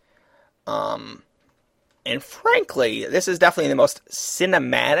list. And frankly, this is definitely the most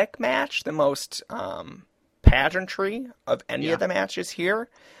cinematic match, the most pageantry of any of the matches here.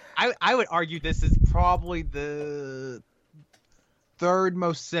 I would argue this is probably the third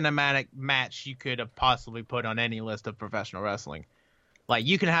most cinematic match you could have possibly put on any list of professional wrestling. Like,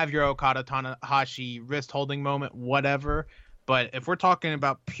 you can have your Okada Tanahashi wrist holding moment, whatever. But if we're talking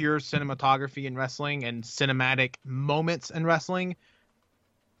about pure cinematography in wrestling and cinematic moments in wrestling,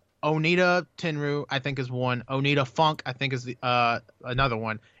 Onita Tenryu, I think, is one. Onita Funk, I think, is another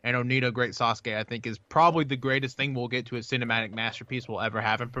one. And Onita Great Sasuke, I think, is probably the greatest thing we'll get to a cinematic masterpiece we'll ever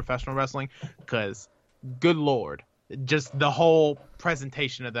have in professional wrestling. Because, good Lord, just the whole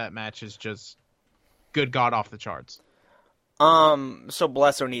presentation of that match is just good God off the charts. So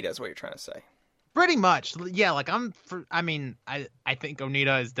bless Onita is what you're trying to say. Pretty much, yeah. Like I think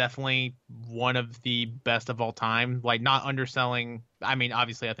Onita is definitely one of the best of all time. Like, not underselling. I mean,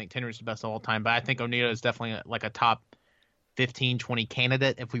 obviously, I think Tenryu is the best of all time, but I think Onita is definitely like a top 15, 20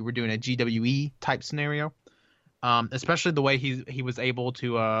 candidate if we were doing a GWE type scenario. Especially the way he was able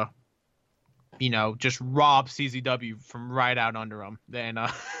to, just rob CZW from right out under him. Then,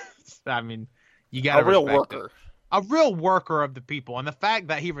 I mean, you got a real worker. It. A real worker of the people. And the fact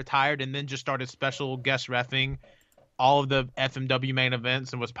that he retired and then just started special guest reffing all of the FMW main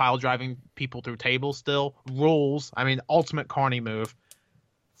events and was pile driving people through tables still. Rules. I mean, ultimate carny move.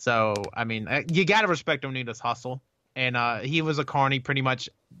 So, I mean, you got to respect Onita's hustle. And he was a carny pretty much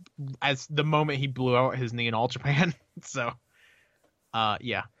as the moment he blew out his knee in All Japan. So,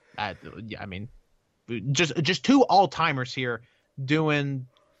 yeah. I mean, just two all-timers here doing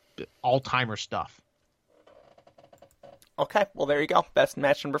all-timer stuff. Okay, well, there you go. That's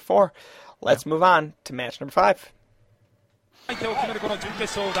match number 4. Let's move on to match number 5. 相手を決めるこの準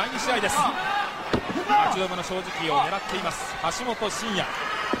決勝第2試合です。8度目の正直を狙っています橋本真也。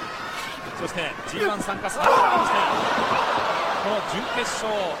そして G1 参加3回目にしてこの準決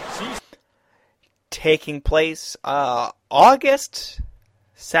勝進出。Taking place August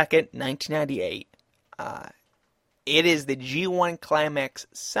 2nd, 1998. It is the G1 Climax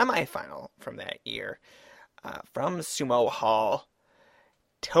semifinal from that year. From Sumo Hall,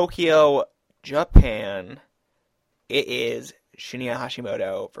 Tokyo, Japan. It is Shinya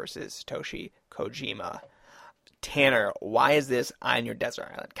Hashimoto versus Satoshi Kojima. Tanner, why is this on your Desert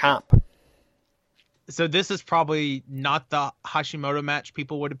Island comp? So this is probably not the Hashimoto match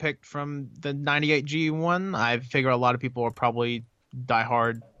people would have picked from the 98 G1. I figure a lot of people are probably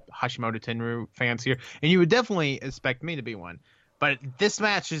diehard Hashimoto Tenryu fans here, and you would definitely expect me to be one. But this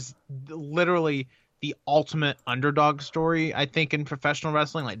match is literally the ultimate underdog story, I think, in professional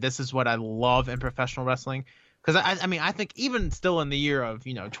wrestling. Like, this is what I love in professional wrestling. Because, I mean, I think even still in the year of,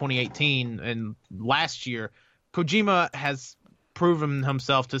 2018 and last year, Kojima has proven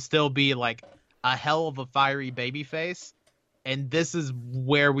himself to still be, like, a hell of a fiery babyface. And this is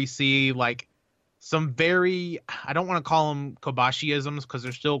where we see, like, some very, I don't want to call them Kobashi-isms because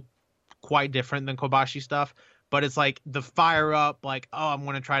they're still quite different than Kobashi stuff. But it's like the fire up, like, oh, I'm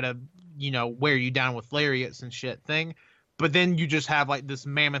going to try to, wear you down with lariats and shit thing. But then you just have, like, this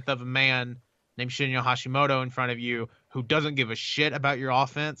mammoth of a man named Shinya Hashimoto in front of you who doesn't give a shit about your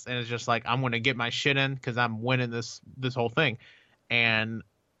offense and is just like, I'm going to get my shit in because I'm winning this whole thing. And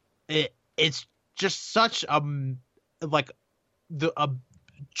it's just such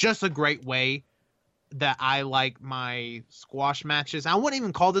just a great way that I like my squash matches. I wouldn't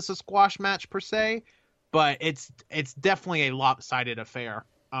even call this a squash match per se, but it's definitely a lopsided affair,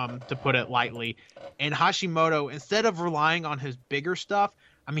 to put it lightly. And Hashimoto, instead of relying on his bigger stuff,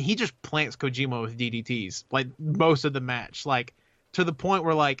 I mean, he just plants Kojima with DDTs, like, most of the match, like, to the point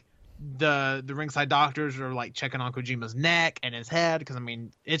where, like, the ringside doctors are, like, checking on Kojima's neck and his head, because, I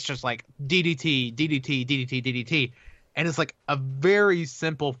mean, it's just, like, DDT, DDT, DDT, DDT, and it's, like, a very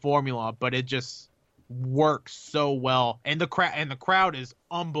simple formula, but it just works so well, and the crowd is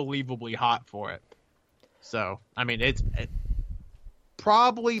unbelievably hot for it. So, I mean, it's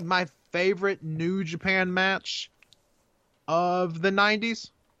probably my favorite New Japan match of the 90s,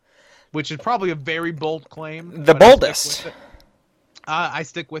 which is probably a very bold claim. The boldest. I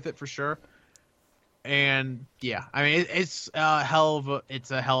stick with it for sure. And yeah, I mean, it's a hell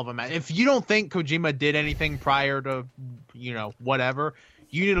of a match. If you don't think Kojima did anything prior to, whatever,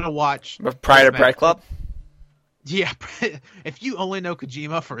 you need to watch prior to Pride Club. Yeah, if you only know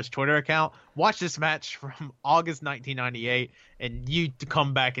Kojima for his Twitter account, watch this match from August 1998, and you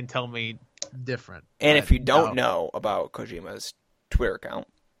come back and tell me different. And if you don't know about Kojima's Twitter account,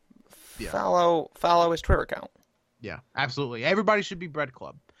 follow his Twitter account. Yeah, absolutely. Everybody should be Bread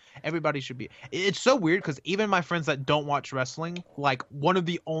Club. Everybody should be. It's so weird because even my friends that don't watch wrestling, like, one of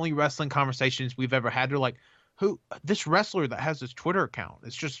the only wrestling conversations we've ever had, they're like, this wrestler that has this Twitter account,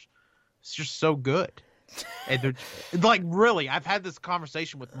 it's just so good. And they're like, really, I've had this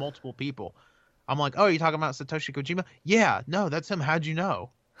conversation with multiple people. I'm like, oh, you talking about Satoshi Kojima? Yeah, no, that's him. How'd you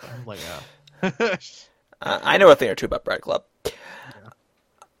know? I'm like, oh. I know a thing or two about Bread Club. Yeah.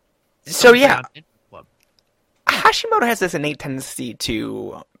 So yeah, Hashimoto has this innate tendency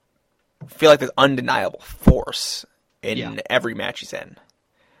to feel like this undeniable force in every match he's in,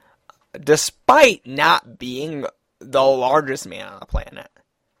 despite not being the largest man on the planet.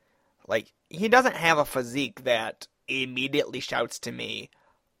 Like, he doesn't have a physique that immediately shouts to me,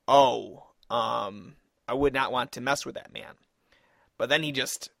 oh, I would not want to mess with that man. But then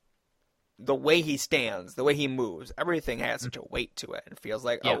the way he stands, the way he moves, everything has such a weight to it. And feels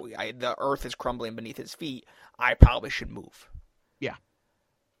like, the earth is crumbling beneath his feet. I probably should move. Yeah.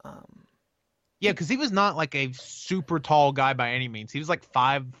 Yeah, because he was not like a super tall guy by any means. He was like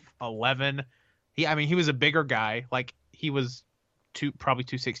 5'11". He was a bigger guy. Like, he was probably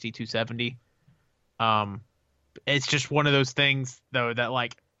 260, 270. It's just one of those things, though, that,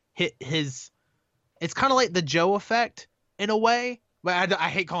 like, it's kind of like the Joe effect in a way. But I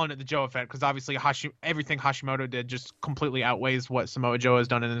hate calling it the Joe effect because obviously everything Hashimoto did just completely outweighs what Samoa Joe has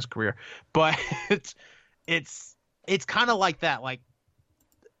done in his career. But it's it's kind of like that. Like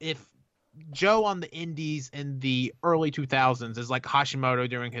if Joe on the indies in the early 2000s is like Hashimoto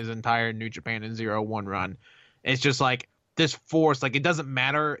during his entire New Japan and 0-1 run. It's just like this force, like it doesn't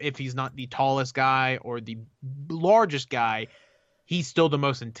matter if he's not the tallest guy or the largest guy, he's still the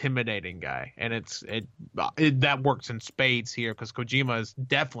most intimidating guy. And that works in spades here because Kojima is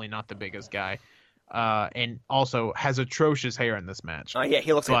definitely not the biggest guy. And also has atrocious hair in this match. Oh yeah,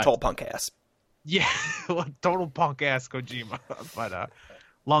 he looks like a total punk ass. Yeah, total punk ass Kojima. But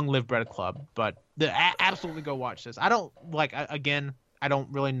long live Bread Club. But absolutely go watch this. I don't I don't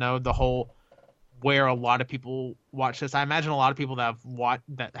really know the whole where a lot of people watch this. I imagine a lot of people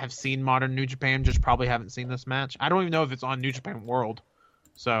that have seen Modern New Japan just probably haven't seen this match. I don't even know if it's on New Japan World.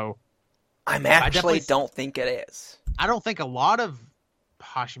 So I don't think it is. I don't think a lot of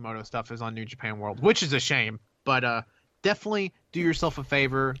Hashimoto stuff is on New Japan World, which is a shame. But definitely do yourself a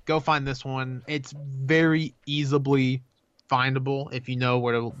favor. Go find this one. It's very easily findable if you know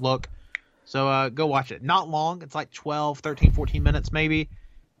where to look. So go watch it. Not long. It's like 12, 13, 14 minutes maybe.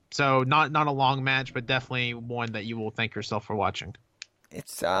 So not a long match, but definitely one that you will thank yourself for watching.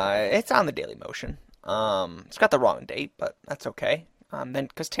 It's on the Daily Motion. It's got the wrong date, but that's okay. Then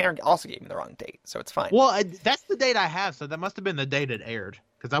because Tanner also gave me the wrong date, so it's fine. Well, that's the date I have, so that must have been the date it aired.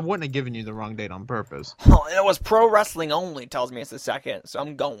 Because I wouldn't have given you the wrong date on purpose. Oh, and it was Pro Wrestling Only. Tells me it's the second, so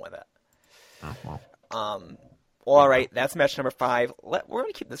I'm going with it. Oh, well. Well, all right, that's match number 5. We're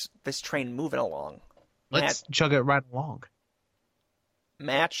gonna keep this train moving along. Let's chug it right along.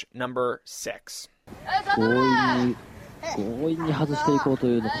 Match number 6. 強引に外していこうと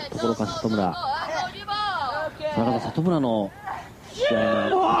いうところか里村。田中里村の試合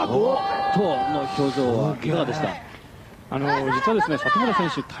の表情はいかがでした？実はですね、里村選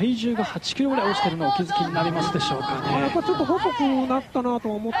手体重が8キロぐらい落ちてるのをお気づきになりますでしょうかね。やっぱちょっと細くなったな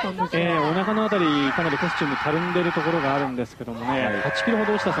と思ったんですが、お腹のあたりかなりコスチュームたるんでるところがあるんですけどもね、8キロほ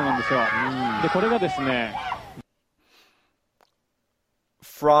ど落ちたそうなんですよ。でこれがですね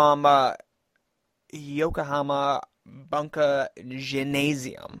From Yokohama Bunka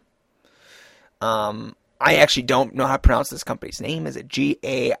Gymnasium. I actually don't know how to pronounce this company's name. Is it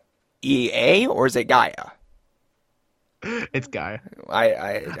Gaea or is it Gaia? It's Gaia.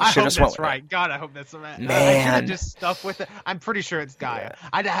 I hope that's right. God, I hope that's right. Man. I should have just stuck with it. I'm pretty sure it's Gaia.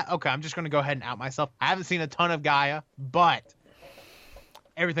 Okay, I'm just going to go ahead and out myself. I haven't seen a ton of Gaia, but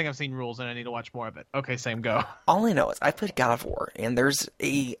everything I've seen rules, and I need to watch more of it. Okay, Sam, go. All I know is I played God of War, and there's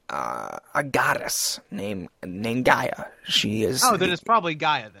a goddess named Gaia. She is... Oh, then it's probably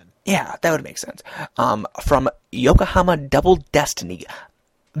Gaia, then. Yeah, that would make sense. From Yokohama Double Destiny,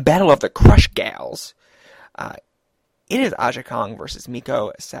 Battle of the Crush Gals. It is Aja Kong versus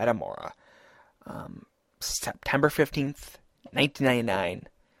Miko Satomura. September 15th, 1999.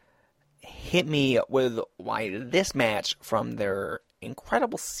 Hit me with why this match from their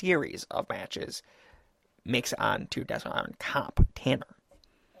incredible series of matches makes it on to Desert Island Comp. Tanner.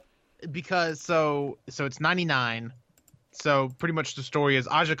 Because, so it's 99. So pretty much the story is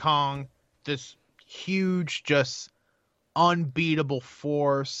Aja Kong, this huge, just unbeatable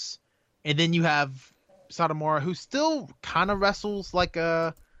force. And then you have Satomura, who still kind of wrestles like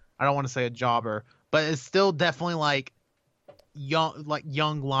I don't want to say a jobber, but it's still definitely like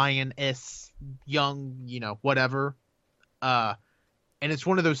young lion-esque, young, whatever. And it's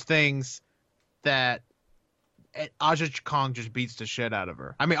one of those things that Aja Kong just beats the shit out of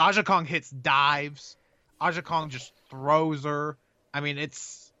her. I mean, Aja Kong hits dives. Aja Kong just throws her. I mean,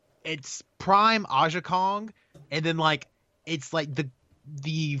 it's prime Aja Kong, and then it's like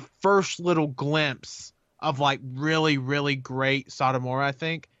the first little glimpse of like really, really great Satomura, I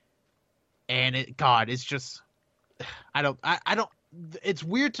think. And it's just, I don't, it's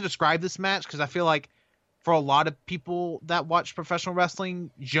weird to describe this match because I feel like for a lot of people that watch professional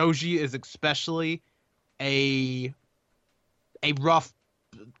wrestling, Joji is especially a rough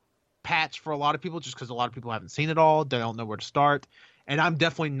patch for a lot of people just because a lot of people haven't seen it all. They don't know where to start. And I'm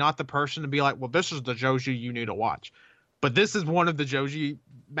definitely not the person to be like, well, this is the Joji you need to watch. But this is one of the Joji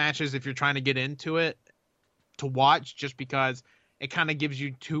matches if you're trying to get into it to watch, just because it kind of gives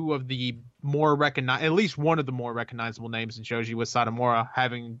you two of the more at least one of the more recognizable names in Joji, with Satomura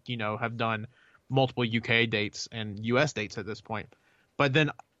having, have done multiple UK dates and US dates at this point. But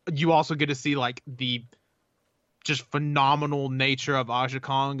then you also get to see like the just phenomenal nature of Aja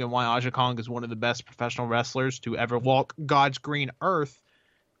Kong and why Aja Kong is one of the best professional wrestlers to ever walk God's green earth.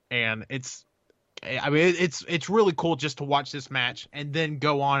 And it's really cool just to watch this match and then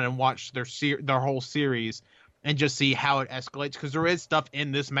go on and watch their whole series and just see how it escalates, because there is stuff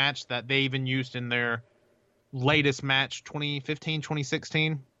in this match that they even used in their latest match, 2015,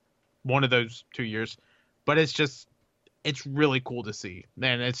 2016, one of those 2 years. But it's just it's really cool to see.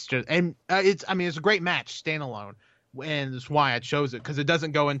 And it's just, and it's a great match standalone, and that's why I chose it, because it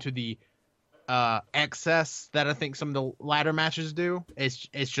doesn't go into the excess that I think some of the ladder matches do. It's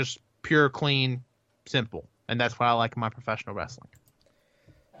just pure, clean, simple, and that's what I like in my professional wrestling.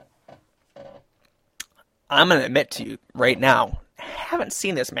 I'm going to admit to you right now, I haven't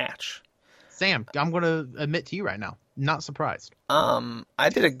seen this match. Sam, I'm going to admit to you right now, not surprised. I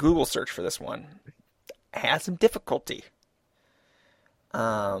did a Google search for this one. I had some difficulty.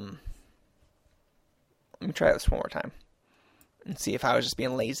 Let me try this one more time and see if I was just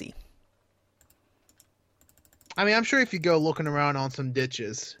being lazy. I mean, I'm sure if you go looking around on some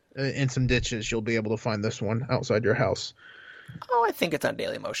ditches, you'll be able to find this one outside your house. Oh, I think it's on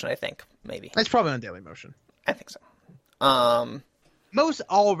Dailymotion, I think. Maybe. It's probably on Dailymotion. I think so. Most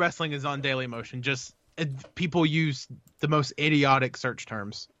all wrestling is on Dailymotion. Just people use the most idiotic search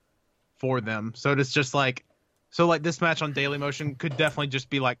terms for them. So it's just like, this match on Dailymotion could definitely just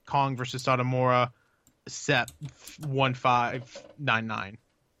be like Kong versus Satomura, set 1599.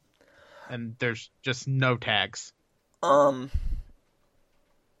 And there's just no tags. Satomura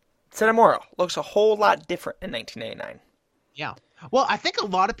looks a whole lot different in 1989. Yeah. Well, I think a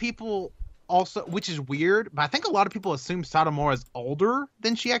lot of people also, which is weird, but I think a lot of people assume Satomura is older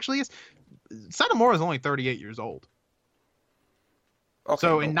than she actually is. Satomura is only 38 years old. Okay,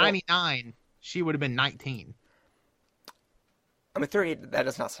 so in 99, she would have been 19. I mean, 38, that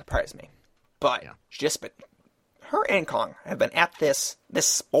does not surprise me. But her and Kong have been at this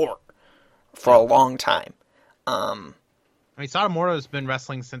sport for a long time. I mean, Satomura has been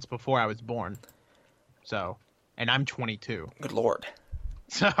wrestling since before I was born. So, and I'm 22. Good Lord.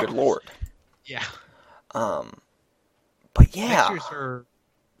 So, good Lord. Yeah. But yeah. Next year's her...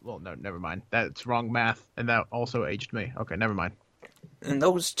 Well, no, never mind. That's wrong math, and that also aged me. Okay, never mind. And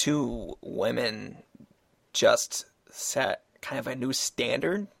those two women just set kind of a new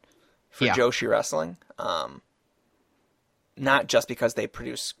standard for Joshi wrestling. Not just because they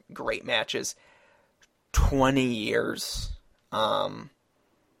produce great matches. 20 years after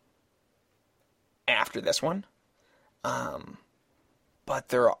this one. But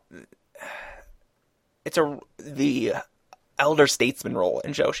the elder statesman role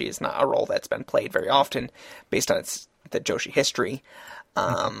in Joshi is not a role that's been played very often based on the Joshi history.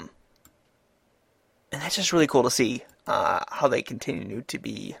 And that's just really cool to see how they continue to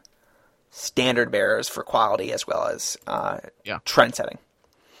be standard bearers for quality as well as trend setting.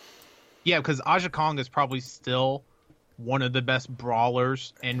 Yeah, because Aja Kong is probably still one of the best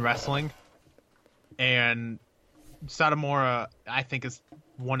brawlers in wrestling. And Satomura, I think, is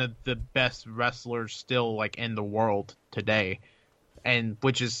one of the best wrestlers still in the world today. And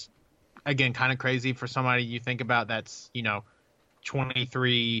which is, again, kind of crazy for somebody you think about that's,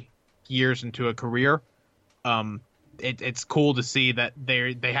 23 years into a career. It's cool to see that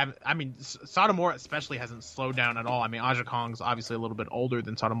they have. I mean, Satomura especially hasn't slowed down at all. I mean, Aja Kong's obviously a little bit older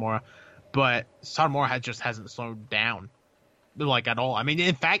than Satomura, but Satomura just hasn't slowed down at all. I mean,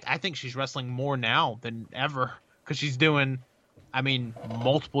 in fact, I think she's wrestling more now than ever because she's doing,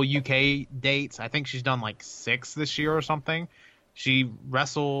 multiple UK dates. I think she's done 6 this year or something. She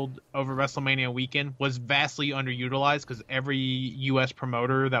wrestled over WrestleMania weekend, was vastly underutilized because every U.S.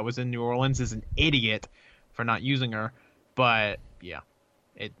 promoter that was in New Orleans is an idiot for not using her. But yeah,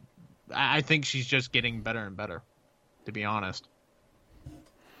 I think she's just getting better and better, to be honest.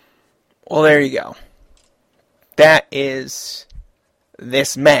 Well, there you go. That is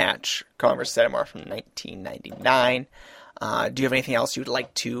this match, Kong vs. Satomura from 1999. Do you have anything else you'd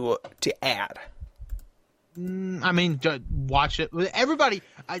like to add? Watch it. Everybody,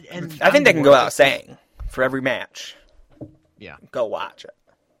 I think they can go out saying for every match. Yeah, go watch it.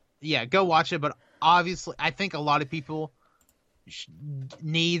 Yeah, go watch it. But obviously, I think a lot of people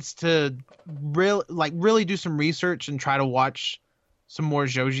needs to really do some research and try to watch some more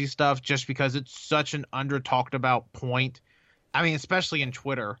Joshi stuff, just because it's such an under talked about point. I mean, especially in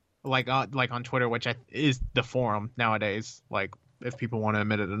Twitter, on Twitter, which is the forum nowadays. If people want to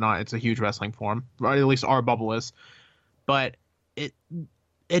admit it or not, it's a huge wrestling forum, or at least our bubble is. But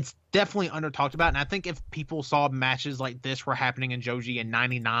it's definitely under talked about, and I think if people saw matches like this were happening in Joshi in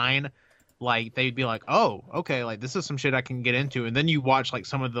 '99, they'd be like, "Oh, okay, this is some shit I can get into." And then you watch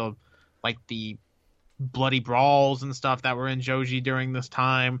some of the the bloody brawls and stuff that were in Joshi during this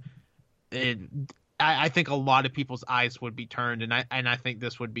time. I think a lot of people's eyes would be turned, and I think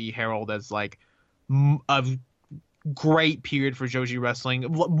this would be heralded as a great period for Joshi wrestling,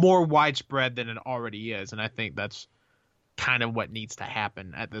 more widespread than it already is, and I think that's kind of what needs to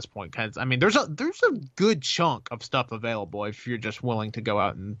happen at this point. Because there's a good chunk of stuff available if you're just willing to go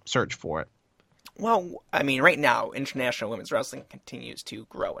out and search for it. Well, I mean, right now, international women's wrestling continues to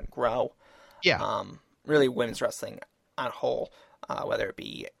grow and grow. Yeah. Really, women's wrestling on a whole, whether it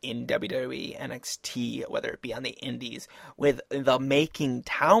be in WWE, NXT, whether it be on the indies, with the Making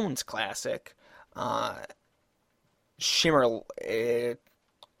Towns Classic, Shimmer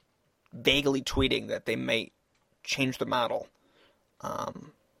vaguely tweeting that they may change the model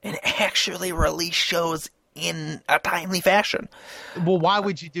and actually release shows in a timely fashion. Well, why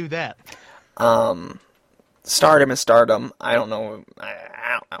would you do that? Stardom is Stardom. I don't know.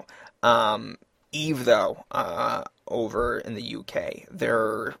 I don't know. Eve, though, over in the UK,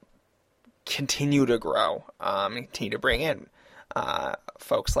 they're continue to grow, continue to bring in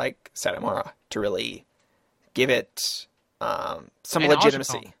folks like Satomura to really give it some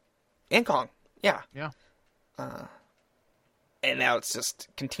legitimacy. And Kong, yeah. Yeah. And now it's just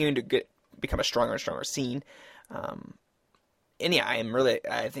continuing to become a stronger and stronger scene. And yeah,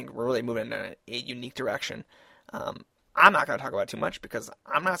 I think we're really moving in a unique direction. I'm not going to talk about it too much because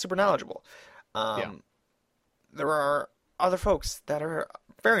I'm not super knowledgeable. There are other folks that are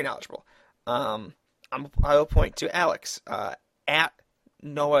very knowledgeable. I will point to Alex at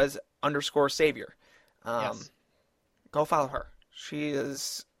Noah's_Savior. Yes. Go follow her. She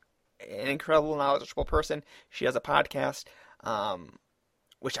is an incredible, knowledgeable person. She has a podcast,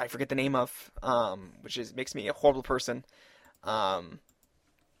 which I forget the name of, which makes me a horrible person. I'm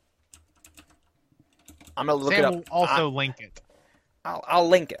gonna look it up. Will also link it. I'll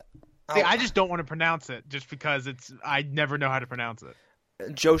link it. See, I just don't want to pronounce it just because I never know how to pronounce it.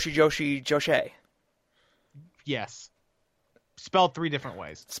 Joshi. Yes. Spelled 3 different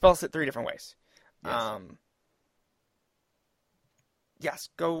ways. Spells it 3 different ways. Yes. Yes,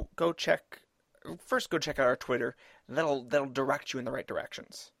 go check. First, go check out our Twitter. That'll direct you in the right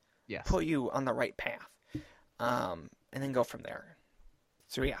directions. Yes. Put you on the right path. And then go from there.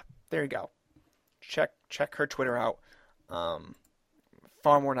 So yeah, there you go. Check her Twitter out.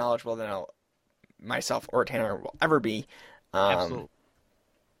 Far more knowledgeable than myself or Tanner will ever be. Absolutely.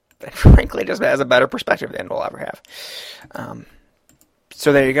 And frankly, just has a better perspective than we'll ever have.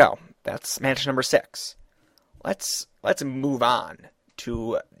 So there you go. That's match number 6. Let's move on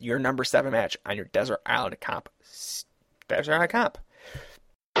to your number 7 match on your Desert Island Comp. Desert Island Comp.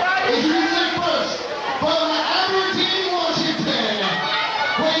 From Aberdeen, Washington,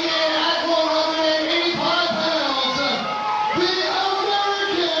 weighing in at 185 pounds, the American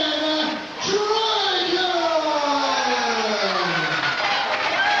Dragon.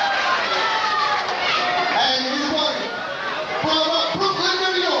 And his wife, from Brooklyn,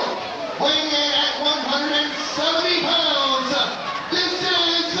 New York, weighing in at 170 pounds, this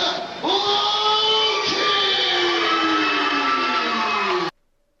is Low Ki.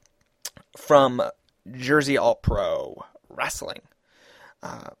 From Jersey All-Pro Wrestling,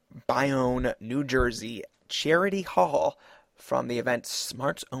 Bayonne, New Jersey, Charity Hall, from the event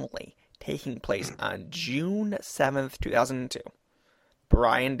Smarts Only, taking place on June 7th, 2002.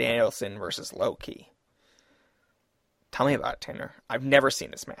 Bryan Danielson versus Low Ki. Tell me about it, Tanner. I've never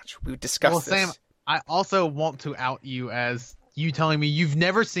seen this match. We've discussed this. Sam, I also want to out you as you telling me you've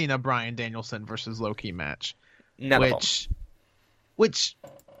never seen a Bryan Danielson versus Low Ki match. None of them. Which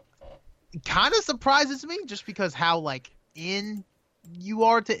kind of surprises me just because how in you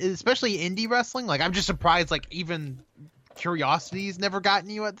are to, especially indie wrestling. I'm just surprised even curiosity's never gotten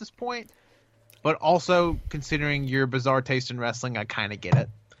you at this point. But also considering your bizarre taste in wrestling, I kind of get it.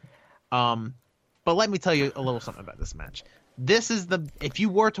 But let me tell you a little something about this match. If you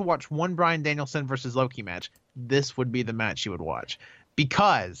were to watch one Bryan Danielson versus Low Ki match, this would be the match you would watch,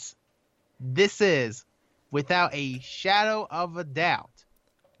 because this is, without a shadow of a doubt,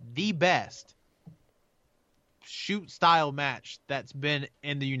 the best shoot style match that's been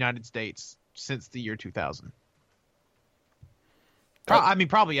in the United States since the year 2000.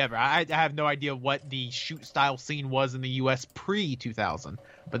 Probably ever. I have no idea what the shoot style scene was in the U.S. pre-2000,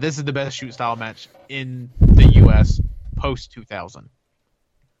 but this is the best shoot style match in the U.S. post-2000.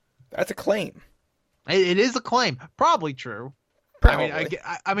 That's a claim. It is a claim. Probably true. Probably.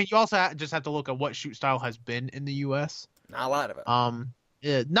 I mean, you also just have to look at what shoot style has been in the U.S. Not a lot of it.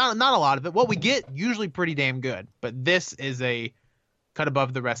 Not a lot of it. What we get usually pretty damn good, but this is a cut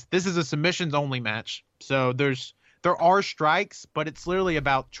above the rest. This is a submissions only match, so there are strikes, but it's literally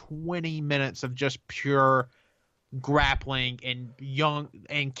about 20 minutes of just pure grappling and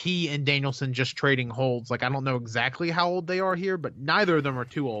Ki and Danielson just trading holds. I don't know exactly how old they are here, but neither of them are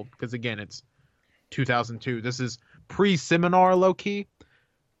too old because again, it's 2002. This is pre-seminar Low Ki.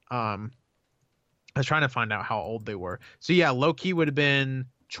 I was trying to find out how old they were. So yeah, Low Ki would have been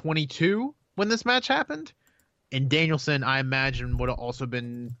 22 when this match happened. And Danielson, I imagine, would have also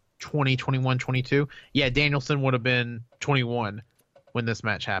been 20, 21, 22. Yeah, Danielson would have been 21 when this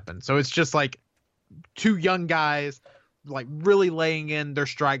match happened. So it's just like two young guys like really laying in their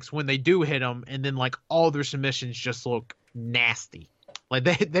strikes when they do hit them, and then like all their submissions just look nasty. Like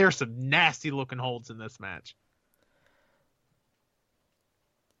there are some nasty looking holds in this match.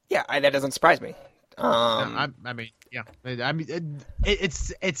 Yeah, that doesn't surprise me. I mean,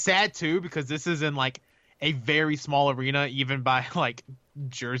 it's sad too because this is in like a very small arena, even by like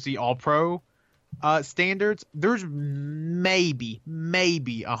Jersey All Pro standards. There's maybe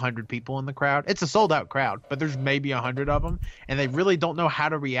 100 people in the crowd. It's a sold out crowd, but there's maybe 100 of them, and they really don't know how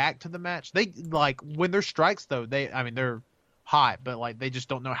to react to the match. They like when there's strikes though. They're hot, but like they just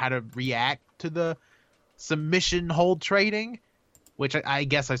don't know how to react to the submission hold trading, which I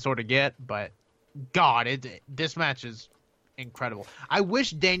guess I sort of get. But God, this match is incredible. I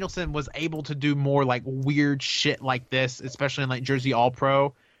wish Danielson was able to do more like weird shit like this, especially in like Jersey All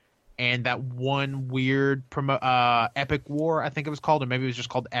Pro and that one weird Epic War, I think it was called, or maybe it was just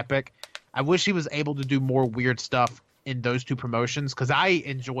called Epic. I wish he was able to do more weird stuff in those two promotions, because I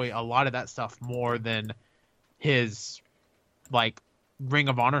enjoy a lot of that stuff more than his like Ring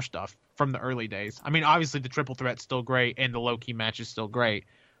of Honor stuff from the early days. I mean, obviously the triple threat's still great and the low key match is still great,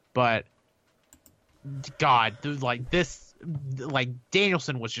 but God, dude, like this, like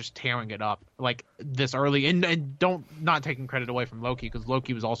Danielson was just tearing it up like this early, and not taking credit away from Loki, because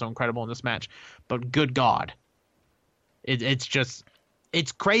Loki was also incredible in this match, but good God, it's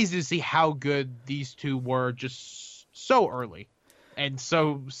crazy to see how good these two were just so early and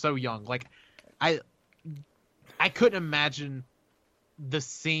so young. Like I couldn't imagine the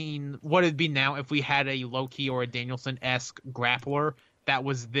scene, what it'd be now if we had a Loki or a Danielson-esque grappler that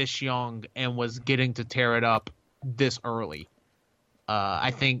was this young and was getting to tear it up this early. I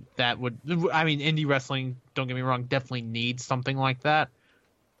think that would, I mean, indie wrestling, don't get me wrong, definitely needs something like that,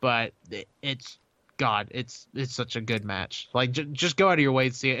 but it's such a good match. Like, just go out of your way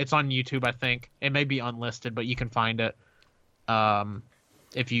to see it. It's on YouTube, I think. It may be unlisted, but you can find it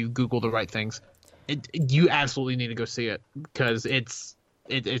if you Google the right things. You absolutely need to go see it, because it's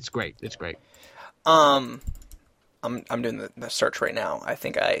great. It's great. I'm doing the search right now. I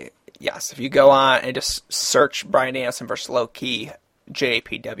think yes, if you go on and just search Bryan Danielson versus Low Ki,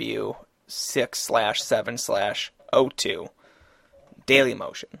 JPW 6/7/02 Daily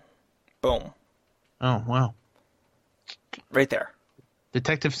Motion. Boom. Oh, wow. Right there.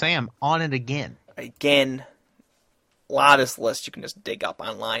 Detective Sam on it again. Again, a lot of this list you can just dig up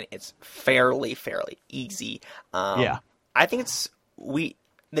online. It's fairly easy. Yeah. I think the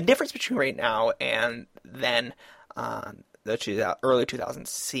difference between right now and then the early 2000s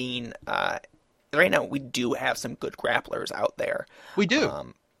scene, right now we do have some good grapplers out there. We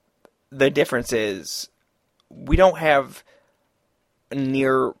do. The difference is we don't have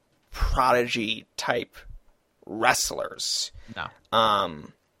near prodigy type wrestlers. No.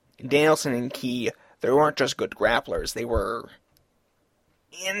 Danielson and Ki, they weren't just good grapplers, they were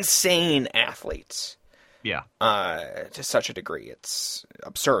insane athletes. Yeah. To such a degree, it's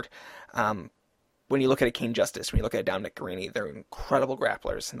absurd. When you look at a King Justice, when you look at Dominic Garrini, they're incredible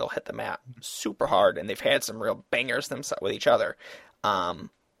grapplers, and they'll hit the mat super hard, and they've had some real bangers themselves with each other.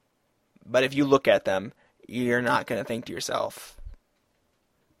 But if you look at them, you're not going to think to yourself,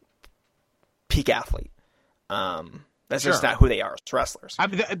 peak athlete. That's just not who they are as wrestlers.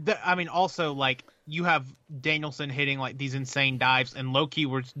 I mean, also, like, you have Danielson hitting, like, these insane dives, and Loki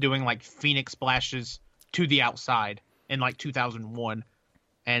was doing, like, Phoenix splashes to the outside in, like, 2001.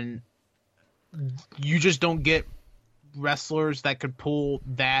 And you just don't get wrestlers that could pull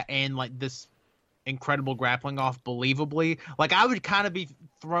that and, like, this incredible grappling off believably. Like, I would kind of be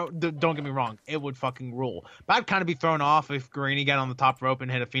thrown, don't get me wrong, it would fucking rule. But I'd kind of be thrown off if Garrini got on the top rope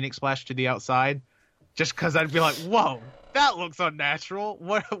and hit a Phoenix splash to the outside. Just because I'd be like, whoa, that looks unnatural.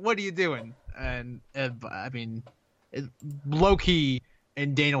 What are you doing? And, I mean, Low-key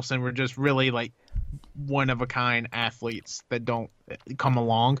and Danielson were just really, like, one-of-a-kind athletes that don't come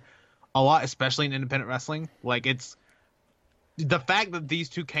along a lot, especially in independent wrestling. Like, it's... The fact that these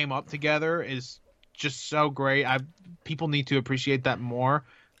two came up together is just so great. People need to appreciate that more,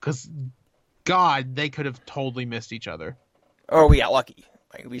 because, God, they could have totally missed each other. Oh, we got lucky.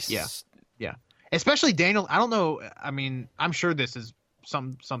 Like, Yeah. Especially Daniel. I don't know. I mean, I'm sure this is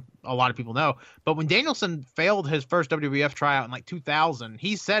a lot of people know, but when Danielson failed his first WWF tryout in like 2000,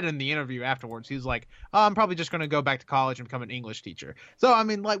 he said in the interview afterwards, he was like, I'm probably just going to go back to college and become an English teacher. So, I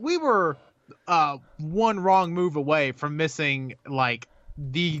mean, like, we were one wrong move away from missing, like,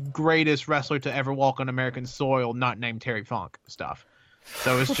 the greatest wrestler to ever walk on American soil, not named Terry Funk stuff.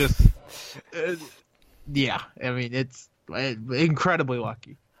 So it's just, yeah, I mean, it's incredibly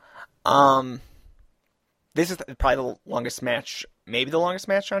lucky. This is probably the longest match, maybe the longest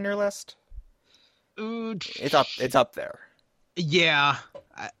match on your list. It's up there. Yeah,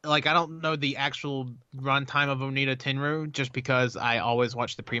 I don't know the actual runtime of Onita Tenryu just because I always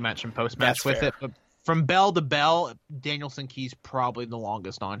watch the pre-match and post-match with it. But from bell to bell, Danielson Key's probably the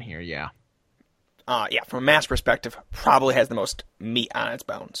longest on here. Yeah. Yeah, from a match perspective, probably has the most meat on its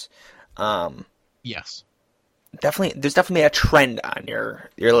bones. Yes. There's definitely a trend on your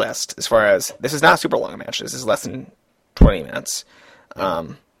list as far as this is not a super long match. This is less than 20 minutes.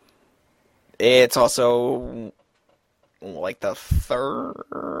 It's also like the third.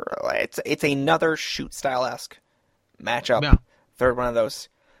 It's another shoot style-esque matchup. Yeah. Third one of those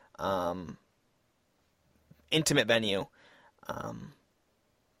intimate venue. I'm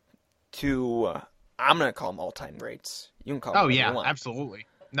gonna call them all-time greats. You can call them. Oh yeah, absolutely.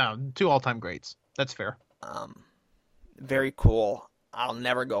 No, 2 all-time greats. That's fair. Very cool. I'll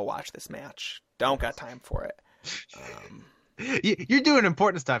never go watch this match. Don't got time for it. You're doing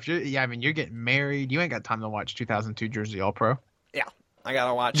important stuff. You're getting married. You ain't got time to watch 2002 Jersey All Pro. Yeah, I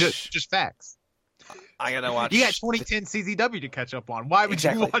gotta watch. Just facts. I gotta watch. You got 2010 CZW to catch up on. Why would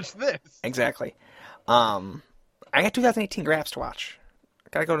you watch this? Exactly. I got 2018 Graps to watch. I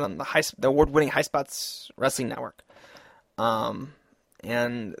gotta go to the award-winning High Spots Wrestling Network.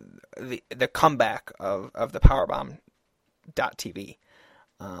 And the comeback of the Powerbomb.tv.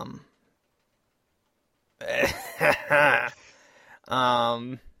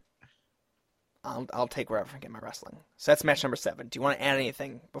 I'll take wherever I can get my wrestling. So that's match number 7. Do you want to add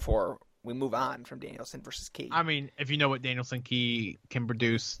anything before we move on from Danielson versus Key? I mean, if you know what Danielson Key can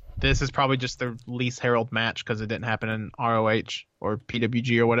produce, this is probably just their least heralded match because it didn't happen in ROH or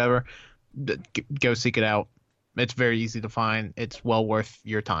PWG or whatever. Go seek it out. It's very easy to find. It's well worth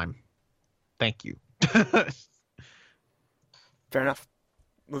your time. Thank you. Fair enough.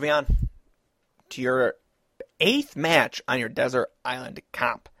 Moving on to your 8th match on your Desert Island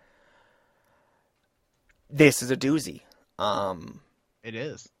comp. This is a doozy. It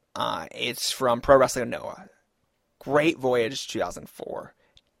is. It's from Pro Wrestling Noah. Great Voyage 2004.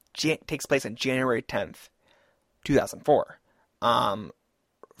 Takes place on January 10th, 2004. From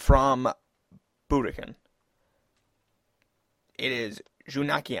Budokan. It is Jun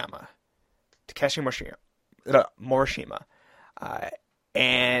Akiyama, Takeshi Morishima,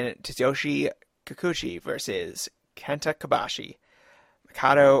 and Tsuyoshi Kikuchi versus Kenta Kobashi,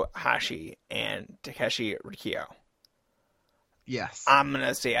 Makoto Hashi, and Takeshi Rikio. Yes. I'm going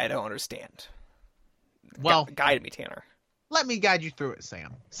to say I don't understand. Well, guide me, Tanner. Let me guide you through it,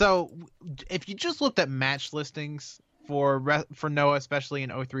 Sam. So, if you just looked at match listings for Noah, especially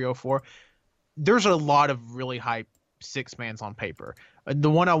in 0304, there's a lot of really hype 6-mans on paper. The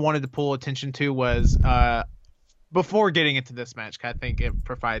one I wanted to pull attention to was, before getting into this match, I think it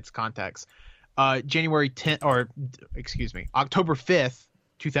provides context. October 5th,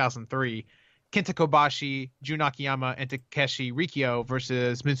 2003, Kenta Kobashi, Jun Akiyama, and Takeshi Rikio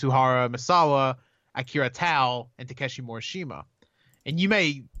versus Mitsuhara Misawa, Akira Tao, and Takeshi Morishima. And you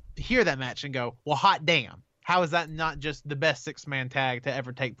may hear that match and go, well, hot damn. How is that not just the best 6-man tag to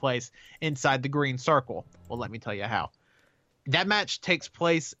ever take place inside the green circle? Well, let me tell you how. That match takes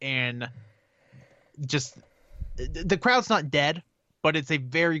place in just... The crowd's not dead, but it's a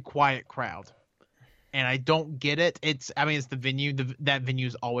very quiet crowd. And I don't get it. It's the venue. That venue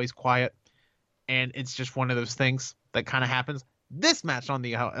is always quiet. And it's just one of those things that kind of happens. This match, on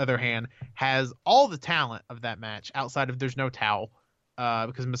the other hand, has all the talent of that match outside of there's no towel.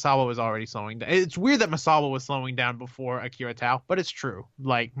 Because Misawa was already slowing down. It's weird that Misawa was slowing down before Akira Tao, but it's true.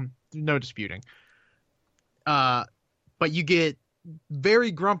 Like, no disputing. But you get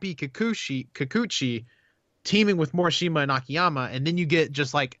very grumpy Kikuchi teaming with Morishima and Akiyama, and then you get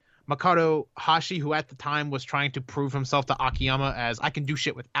just like Makoto Hashi, who at the time was trying to prove himself to Akiyama as I can do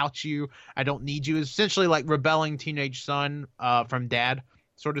shit without you. I don't need you. It's essentially like rebelling teenage son from dad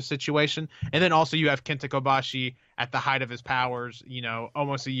sort of situation. And then also you have Kenta Kobashi at the height of his powers,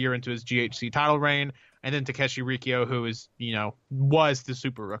 almost a year into his GHC title reign. And then Takeshi Rikio, who is, was the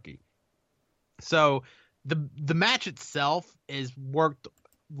super rookie. So the match itself is worked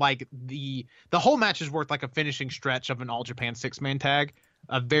like the whole match is worked like a finishing stretch of an All Japan 6-man tag.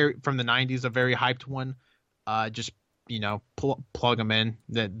 From the 90s, a very hyped one. Just plug them in.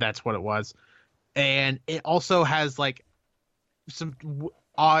 That's what it was. And it also has like some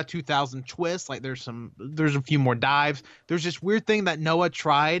odd 2000 twists. Like there's a few more dives. There's this weird thing that Noah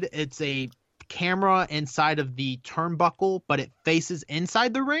tried. It's a camera inside of the turnbuckle, but it faces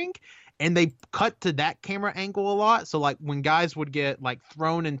inside the ring. And they cut to that camera angle a lot. So like when guys would get like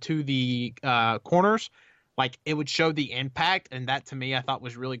thrown into the corners, like it would show the impact, and that to me I thought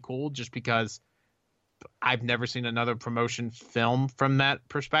was really cool, just because I've never seen another promotion film from that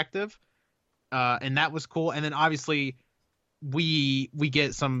perspective, and that was cool. And then obviously we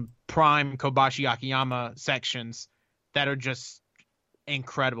get some prime Kobashi Akiyama sections that are just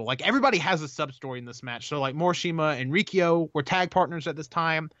incredible. Like everybody has a sub story in this match. So like Morishima and Rikyo were tag partners at this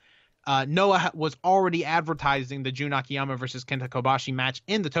time. Noah was already advertising the Jun Akiyama versus Kenta Kobashi match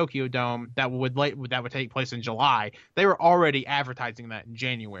in the Tokyo Dome that would take place in July. They were already advertising that in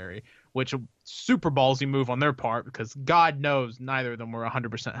January, which a super ballsy move on their part, because God knows neither of them were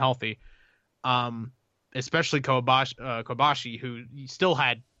 100% healthy. Especially Kobashi, who still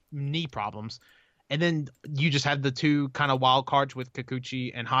had knee problems. And then you just had the two kind of wild cards with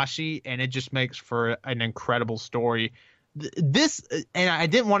Kikuchi and Hashi, and it just makes for an incredible story. This, and I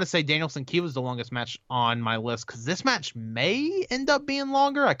didn't want to say Danielson Key was the longest match on my list, because this match may end up being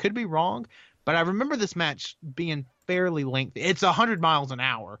longer. I could be wrong, but I remember this match being fairly lengthy. It's 100 miles an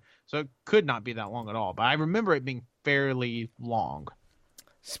hour, so it could not be that long at all, but I remember it being fairly long.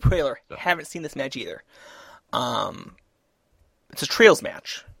 Spoiler, haven't seen this match either. It's a trios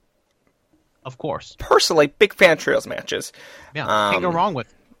match. Of course. Personally, big fan of trios matches. Yeah, can't go wrong with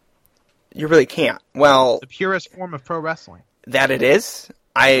it. You really can't. Well, the purest form of pro wrestling. That it is.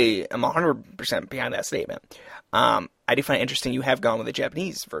 I am 100% behind that statement. I do find it interesting you have gone with the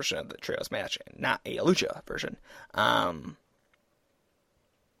Japanese version of the trios match, not a lucha version.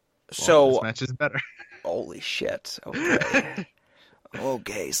 So this match is better. Holy shit. Okay.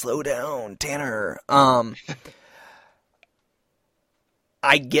 Okay, slow down, Tanner.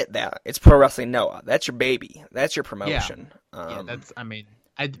 I get that. It's Pro Wrestling Noah. That's your baby. That's your promotion. Yeah, that's. I mean,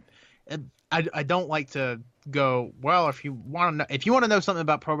 I don't like to go, well, if you want to know something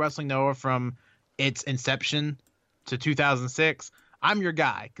about Pro Wrestling Noah from its inception to 2006, I'm your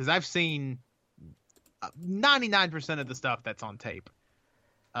guy, because I've seen 99% of the stuff that's on tape.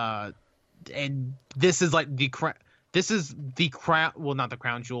 And this is like the crown, well, not the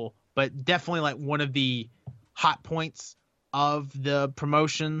crown jewel, but definitely like one of the hot points of the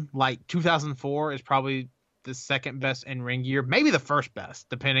promotion. Like 2004 is probably the second best in-ring year, maybe the first best,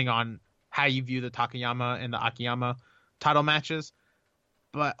 depending on how you view the Takayama and the Akiyama title matches.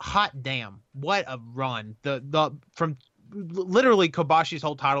 But hot damn, what a run. The from literally Kobashi's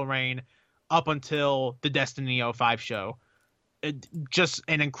whole title reign up until the Destiny 05 show. Just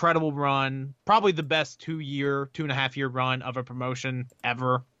an incredible run, probably the best 2.5 year run of a promotion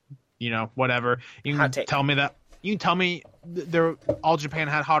ever. You know, whatever. You can tell me that. You can tell me All Japan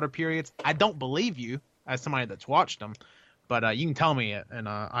had hotter periods. I don't believe you, as somebody that's watched them, but you can tell me it, and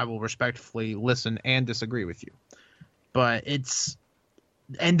I will respectfully listen and disagree with you. But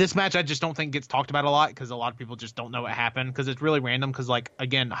and this match I just don't think gets talked about a lot, because a lot of people just don't know what happened, because it's really random. Because like,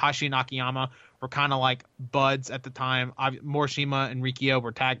 again, Hashi and Akiyama were kind of like buds at the time. Morishima and Rikyo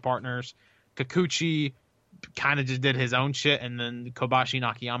were tag partners. Kikuchi kind of just did his own shit, and then Kobashi and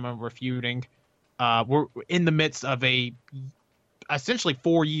Akiyama were feuding. We're in the midst of a essentially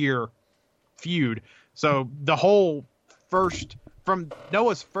 4-year feud. So the whole from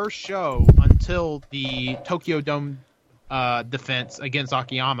Noah's first show until the Tokyo Dome defense against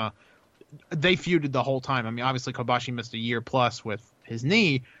Akiyama, they feuded the whole time. I mean, obviously Kobashi missed a year plus with his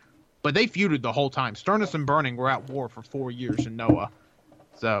knee, but they feuded the whole time. Sternus and Burning were at war for 4 years in Noah.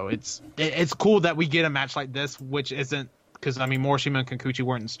 So it's cool that we get a match like this, which isn't, because I mean, Morishima and Kikuchi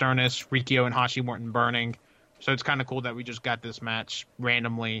weren't in Sternus, Rikyo and Hashi weren't in Burning. So it's kind of cool that we just got this match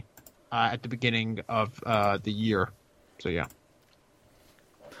randomly at the beginning of the year. So yeah.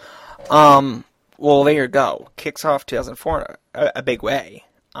 Well, there you go. Kicks off 2004 in a big way.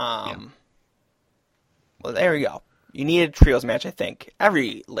 Well, there you go. You need a trios match, I think.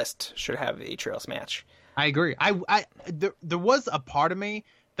 Every list should have a trios match. I agree. There was a part of me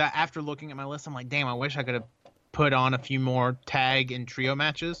that after looking at my list, I'm like, damn, I wish I could have put on a few more tag and trio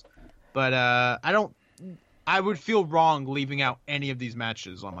matches. But I would feel wrong leaving out any of these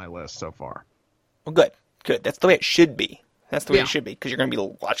matches on my list so far. Well, good. That's the way it should be. That's the way it should be, because you're going to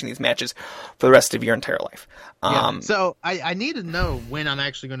be watching these matches for the rest of your entire life. So I need to know when I'm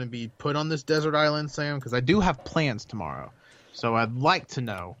actually going to be put on this desert island, Sam, because I do have plans tomorrow. So I'd like to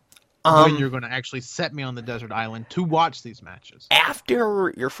know when you're going to actually set me on the desert island to watch these matches.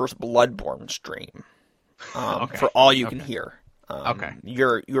 After your first Bloodborne stream, for all you can hear.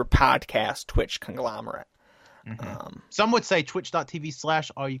 Your podcast Twitch conglomerate. Mm-hmm. Some would say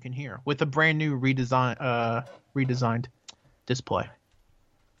twitch.tv/allyoucanhear with a brand new redesigned display.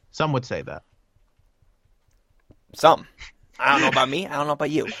 Some would say that. Some. I don't know about me. I don't know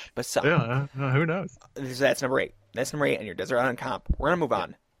about you. But some. Yeah, who knows? So that's number 8. That's number 8 on your Desert Island comp. We're going to move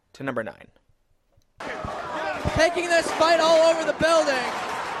on to number 9. taking this fight all over the building.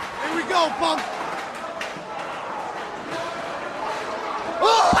 Here we go, Punk.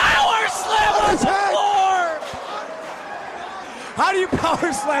 Power slam on the floor! How do you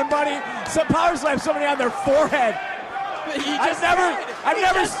power slam, buddy? Power slam somebody on their forehead. I've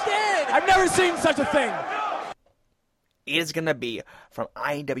never seen such a thing. It is going to be from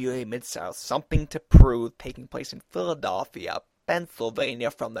IWA Mid-South, Something to Prove, taking place in Philadelphia, Pennsylvania,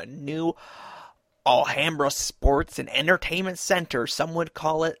 from the new Alhambra Sports and Entertainment Center. Some would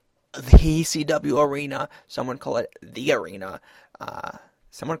call it the ECW Arena. Some would call it the Arena.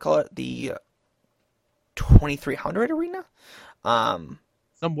 Some would call it the 2300 Arena. Some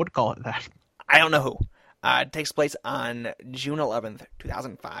would call it that. I don't know who. It takes place on June 11th,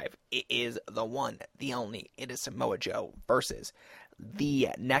 2005. It is the one, the only. It is Samoa Joe versus the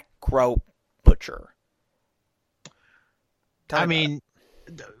Necro Butcher.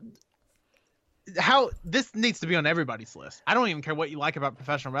 How this needs to be on everybody's list. I don't even care what you like about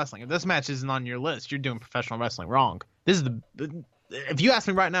professional wrestling. If this match isn't on your list, you're doing professional wrestling wrong. This is if you ask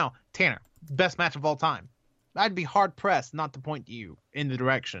me right now, Tanner, best match of all time, I'd be hard pressed not to point you in the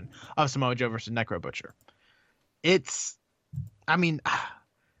direction of Samoa Joe versus Necro Butcher. It's been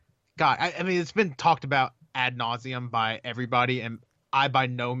talked about ad nauseum by everybody, and I by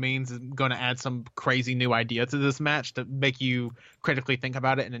no means am going to add some crazy new idea to this match to make you critically think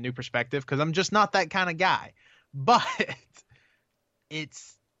about it in a new perspective, because I'm just not that kind of guy. But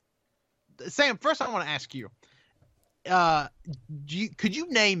it's Sam. First, I want to ask you, could you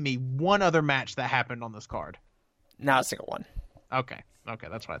name me one other match that happened on this card? Not a single one. Okay,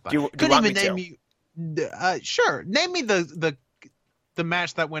 that's what I thought. Do you couldn't want even me name to? me. Sure. Name me the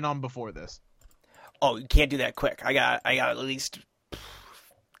match that went on before this. Oh, you can't do that quick. I got at least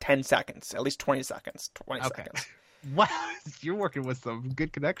 10 seconds, at least 20 seconds. 20 seconds. Wow, you're working with some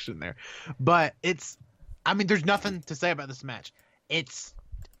good connection there. But there's nothing to say about this match. It's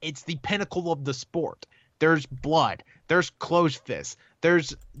the pinnacle of the sport. There's blood. There's closed fists.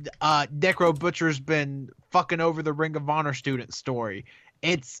 There's Necro Butcher's been fucking over the Ring of Honor student story.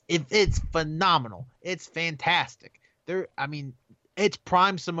 It's phenomenal. It's fantastic. It's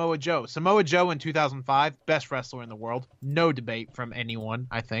prime Samoa Joe. Samoa Joe in 2005, best wrestler in the world. No debate from anyone,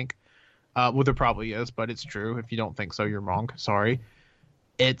 I think. Well, there probably is, but it's true. If you don't think so, you're wrong. Sorry.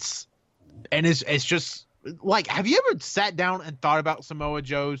 It's just like, have you ever sat down and thought about Samoa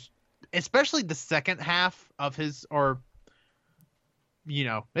Joe's, especially the second half of his whole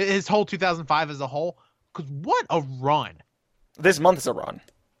 2005 as a whole? Because what a run. This month is a run.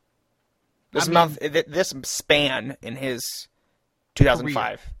 This span in his 2005.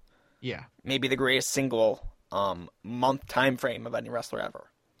 Career. Yeah. Maybe the greatest single month time frame of any wrestler ever.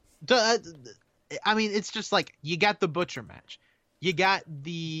 It's just like, you got the Butcher match. You got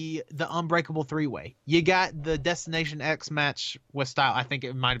the Unbreakable 3-Way. You got the Destination X match with Styles. I think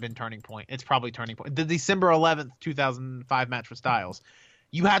it might have been Turning Point. It's probably Turning Point. The December 11th, 2005 match with Styles.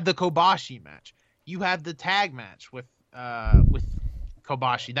 You had the Kobashi match. You had the tag match with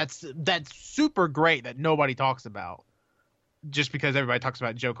Kobashi. That's super great that nobody talks about, just because everybody talks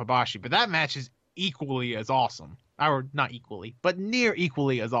about Joe Kobashi. But that match is equally as awesome, or not equally, but near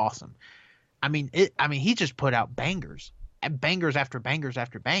equally as awesome. He just put out bangers and bangers after bangers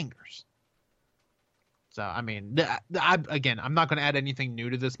after bangers. So I'm not going to add anything new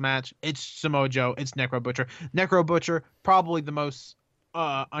to this match. It's Samoa Joe. It's Necro Butcher. Necro Butcher, probably the most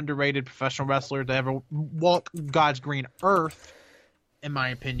underrated professional wrestler to ever walk God's green earth, in my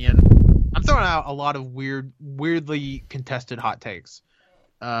opinion. I'm throwing out a lot of weirdly contested hot takes,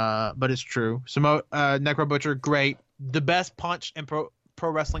 but it's true. Necro Butcher, great, the best punch in pro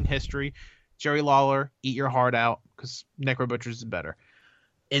wrestling history. Jerry Lawler, eat your heart out, because Necro Butcher is better.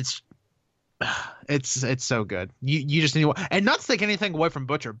 It's so good. You just need to, and not to take anything away from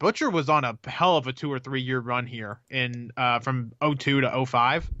Butcher. Butcher was on a hell of a 2 or 3 year run here in from 2002 to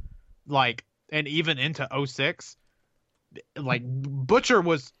 2005, and even into 2006. Butcher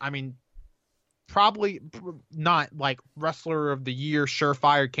was, probably not wrestler of the year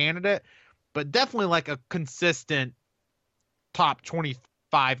surefire candidate, but definitely a consistent top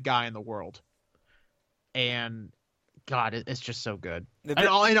 25 guy in the world. And God, it's just so good.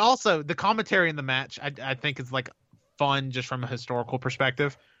 And also the commentary in the match, I think is fun just from a historical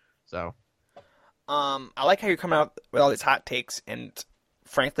perspective. So, I like how you're coming out with all these hot takes, and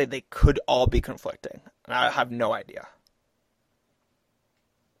frankly, they could all be conflicting, and I have no idea.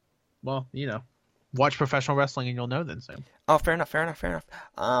 Well, watch professional wrestling and you'll know then, Sam. Oh, fair enough.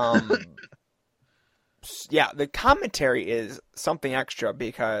 Yeah, the commentary is something extra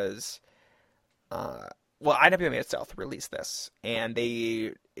because, IWA Mid-South released this, and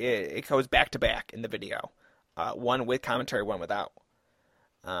it goes back to back in the video. one with commentary, one without.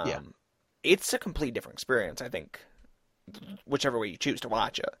 It's a completely different experience, I think, whichever way you choose to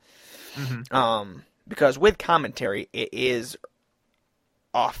watch it. Mm-hmm. Because with commentary, it is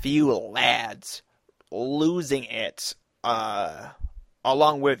a few lads losing it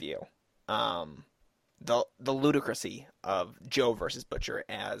along with you. The ludicrousy of Joe versus Butcher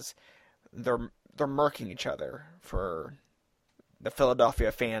as they're murking each other for the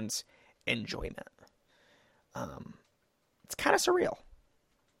Philadelphia fans' enjoyment. It's kind of surreal.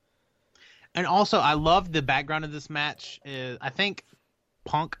 And also, I love the background of this match. I think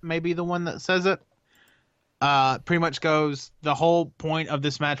Punk may be the one that says it. Pretty much goes, the whole point of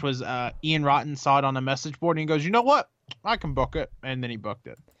this match was Ian Rotten saw it on a message board and he goes, you know what? I can book it. And then he booked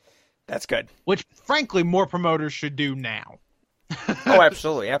it. That's good. Which, frankly, more promoters should do now. Oh,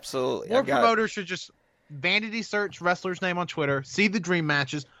 absolutely. Absolutely. More promoters should just vanity search wrestler's name on Twitter, see the dream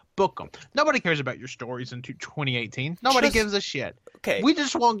matches, book them. Nobody cares about your stories in 2018. Nobody gives a shit. Okay. We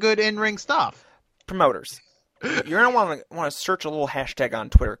just want good in-ring stuff. Promoters. You're going to want to search a little hashtag on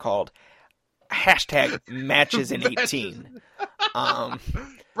Twitter called #matches in 18.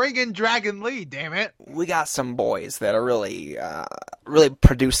 Bring in Dragon Lee, damn it. We got some boys that are really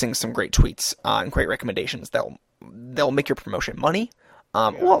producing some great tweets and great recommendations. They'll make your promotion money.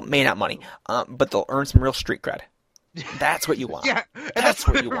 Well, may not money, but they'll earn some real street cred. That's what you want. Yeah, that's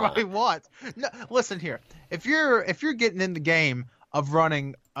what everybody wants. No, listen here. If you're getting in the game of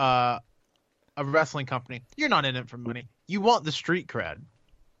running a wrestling company, you're not in it for money. You want the street cred.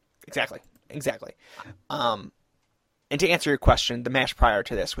 Exactly. And to answer your question, the match prior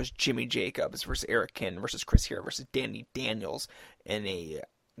to this was Jimmy Jacobs versus Eric Kin versus Chris Hero versus Danny Daniels in a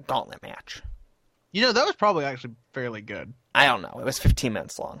gauntlet match. You know, that was probably actually fairly good. I don't know. It was 15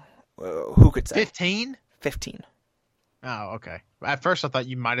 minutes long. Who could say? 15? 15. Oh, okay. At first I thought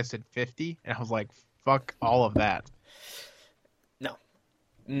you might have said 50, and I was like, fuck all of that.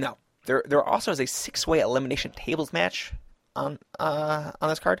 No. There also is a 6-way elimination tables match on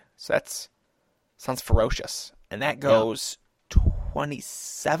this card. So that sounds ferocious. And that goes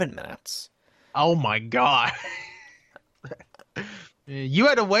 27 minutes. Oh my god. You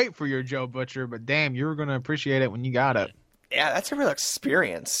had to wait for your Joe Butcher, but damn, you were going to appreciate it when you got it. Yeah, that's a real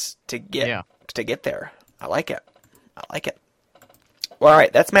experience to get there. I like it. Well, all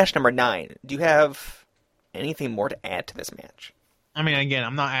right, that's match number 9. Do you have anything more to add to this match? I mean, again,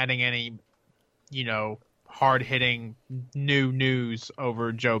 I'm not adding any, hard-hitting new news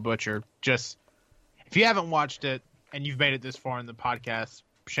over Joe Butcher. Just, if you haven't watched it and you've made it this far in the podcast,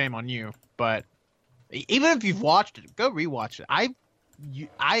 shame on you. But even if you've watched it, go rewatch it. I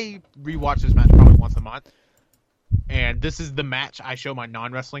rewatch this match probably once a month. And this is the match I show my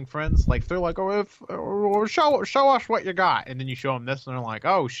non-wrestling friends. Like, they're like, show us what you got. And then you show them this, and they're like,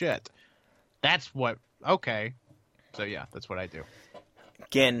 oh, shit. Okay. So, yeah, that's what I do.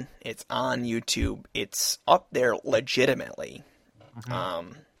 Again, it's on YouTube. It's up there legitimately.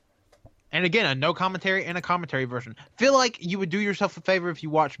 Mm-hmm. And again, a no commentary and a commentary version. Feel like you would do yourself a favor if you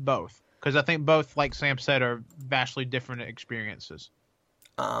watch both. Because I think both, like Sam said, are vastly different experiences.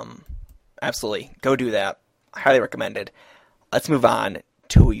 Absolutely. Go do that. Highly recommended. Let's move on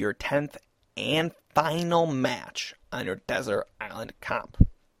to your 10th and final match on your Desert Island comp.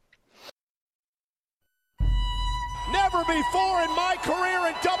 Never before in my career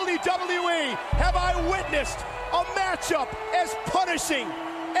in WWE have I witnessed a matchup as punishing,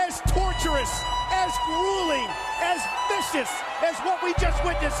 as torturous, as grueling, as vicious as what we just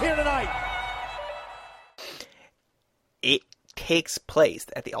witnessed here tonight. It takes place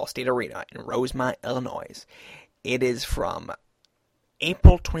at the Allstate Arena in Rosemont, Illinois. It is from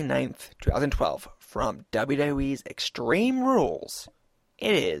April 29th, 2012, from WWE's Extreme Rules.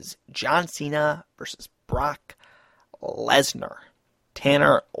 It is John Cena versus Brock Lesnar.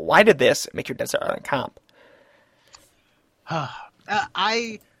 Tanner, why did this make your Desert Island comp?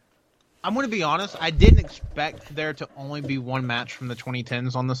 I'm going to be honest. I didn't expect there to only be one match from the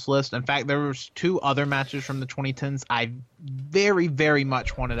 2010s on this list. In fact, there was 2 other matches from the 2010s I very, very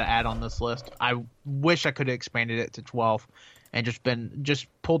much wanted to add on this list. I wish I could have expanded it to 12 and just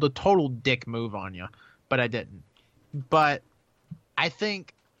pulled a total dick move on you, but I didn't. But I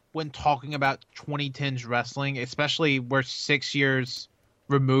think when talking about 2010s wrestling, especially we're 6 years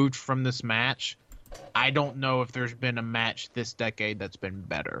removed from this match, I don't know if there's been a match this decade that's been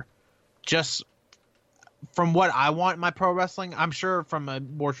better. Just from what I want in my pro wrestling, I'm sure from a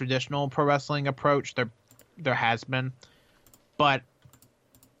more traditional pro wrestling approach, there has been. But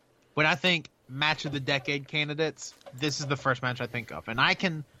when I think match of the decade candidates, this is the first match I think of. And I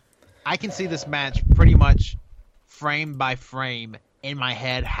can see this match pretty much frame by frame in my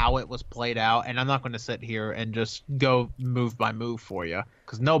head how it was played out, and I'm not going to sit here and just go move by move for you,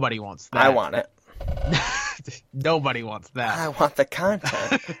 because nobody wants that. I want it. Nobody wants that. I want the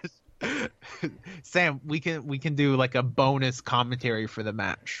content. Sam, we can do like a bonus commentary for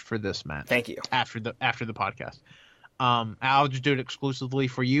this match. Thank you. After the podcast. I'll just do it exclusively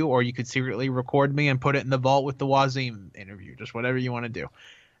for you, or you could secretly record me and put it in the vault with the Wazim interview. Just whatever you want to do.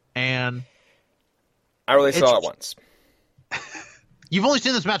 And I released it all at once. You've only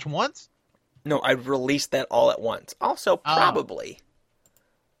seen this match once? No, I released that all at once. Also, probably.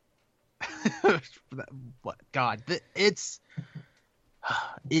 What God? It's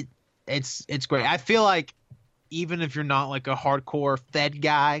great. I feel like even if you're not like a hardcore Fed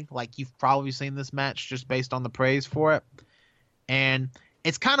guy, like you've probably seen this match just based on the praise for it. And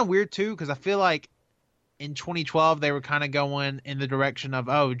it's kind of weird too, because I feel like in 2012 they were kind of going in the direction of,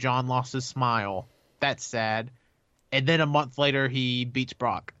 oh, John lost his smile. That's sad. And then a month later he beats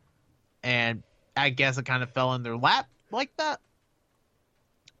Brock. And I guess it kind of fell in their lap like that.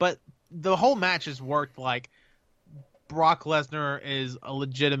 But the whole match has worked like Brock Lesnar is a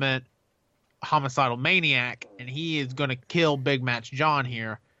legitimate homicidal maniac, and he is going to kill Big Match John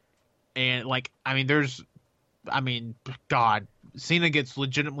here. And God, Cena gets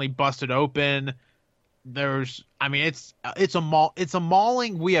legitimately busted open. It's a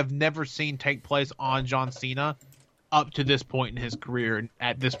mauling we have never seen take place on John Cena up to this point in his career.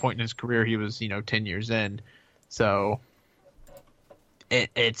 At this point in his career, he was 10 years in, so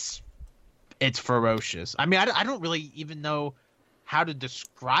it's ferocious. I mean, I don't really even know how to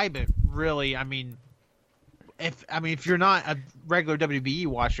describe it, really. I mean, if you're not a regular WWE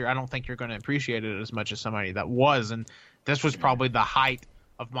watcher, I don't think you're going to appreciate it as much as somebody that was. And this was probably the height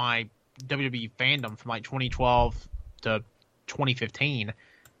of my WWE fandom from like 2012 to 2015.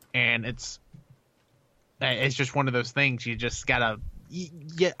 And it's just one of those things you just gotta.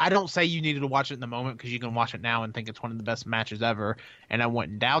 I don't say you needed to watch it in the moment, because you can watch it now and think it's one of the best matches ever, and I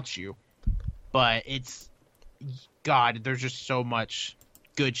wouldn't doubt you. But God, there's just so much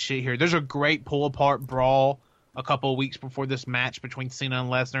good shit here. There's a great pull-apart brawl a couple of weeks before this match between Cena and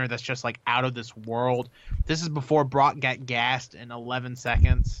Lesnar that's just, like, out of this world. This is before Brock got gassed in 11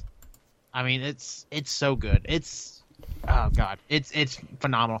 seconds. I mean, it's so good. It's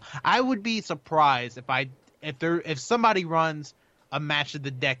phenomenal. I would be surprised if somebody runs a match of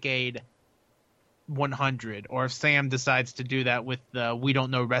the decade 100, or if Sam decides to do that with the We Don't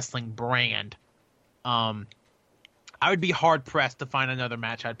Know Wrestling brand. I would be hard pressed to find another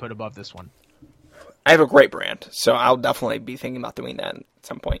match I'd put above this one. I have a great brand, so I'll definitely be thinking about doing that at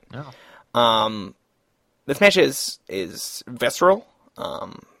some point. Oh. This match is visceral.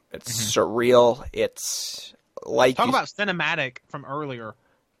 It's surreal. It's like talk about cinematic from earlier.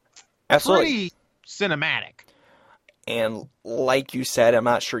 Absolutely. Pretty cinematic. And like you said, I'm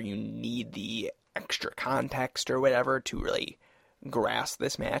not sure you need the extra context or whatever to really grasp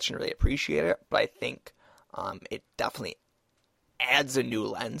this match and really appreciate it, but I think it definitely adds a new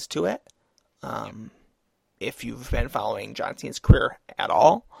lens to it. If you've been following John Cena's career at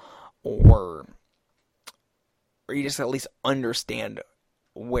all, or you just at least understand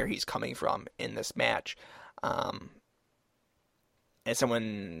where he's coming from in this match. As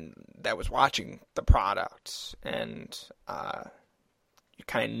someone that was watching the product, and you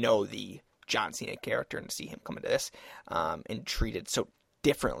kind of know the John Cena character, and to see him come into this and treated so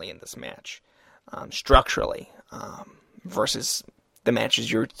differently in this match, structurally, versus the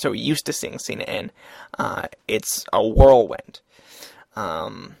matches you're so used to seeing Cena in. It's a whirlwind.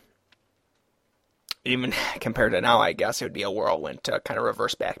 Even compared to now, I guess it would be a whirlwind to kind of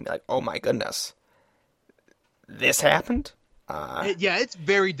reverse back and be like, oh my goodness, this happened? It's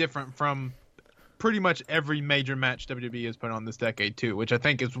very different from pretty much every major match WWE has put on this decade too, which I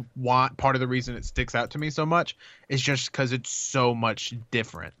think is why part of the reason it sticks out to me so much is just because it's so much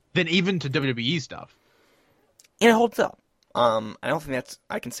different than even to WWE stuff. And it holds up. I don't think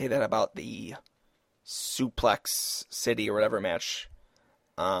I can say that about the Suplex City or whatever match.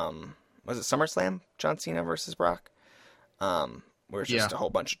 Was it SummerSlam? John Cena versus Brock? Where it's just a whole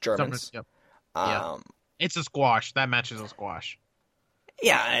bunch of Germans. It's a squash. That match is a squash.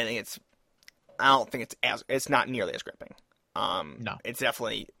 Yeah, I don't think it's not nearly as gripping. No. It's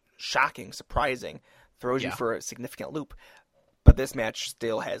definitely shocking, surprising, throws you for a significant loop. But this match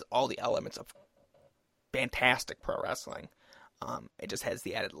still has all the elements of fantastic pro wrestling. It just has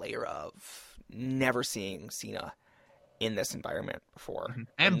the added layer of never seeing Cena in this environment before. Mm-hmm.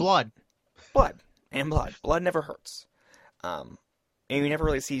 And blood. Blood. Blood never hurts. And you never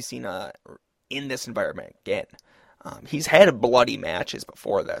really see Cena in this environment again. He's had bloody matches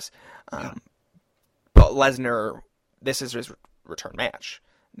before this. But Lesnar, this is his return match.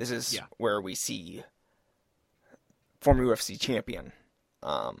 This is where we see former UFC champion,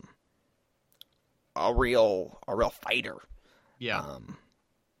 a real fighter. Yeah.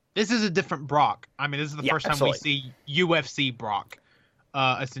 This is a different Brock. I mean, this is the first time we see UFC Brock,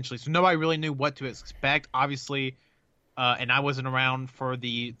 essentially. So nobody really knew what to expect. Obviously, and I wasn't around for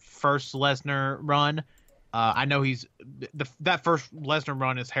the first Lesnar run. I know that first Lesnar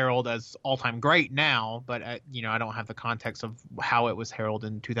run is heralded as all-time great now, but I don't have the context of how it was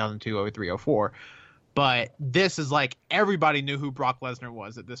heralded in 2002, 03, 04. But this is like everybody knew who Brock Lesnar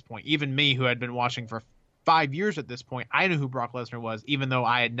was at this point. Even me, who had been watching for 5 years at this point, I knew who Brock Lesnar was, even though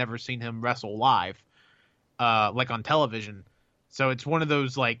I had never seen him wrestle live, like on television. So it's one of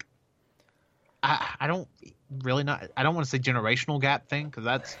those like I don't want to say generational gap thing, because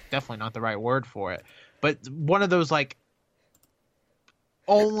that's definitely not the right word for it. But one of those, like,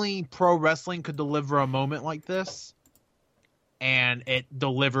 only pro wrestling could deliver a moment like this, and it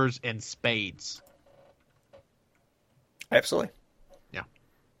delivers in spades. Absolutely. Yeah.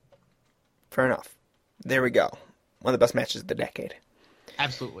 Fair enough. There we go. One of the best matches of the decade.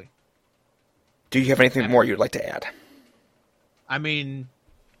 Absolutely. Do you have anything more you'd like to add? I mean,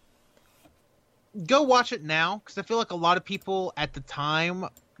 go watch it now, because I feel like a lot of people at the time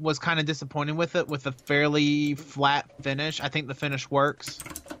was kind of disappointed with it, with a fairly flat finish. I think the finish works,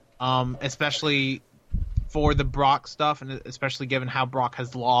 especially for the Brock stuff, and especially given how Brock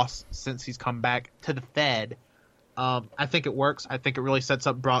has lost since he's come back to the Fed. I think it works. I think it really sets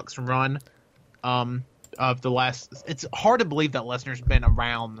up Brock's run of the last... It's hard to believe that Lesnar's been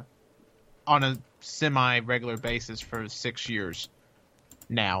around on a semi-regular basis for 6 years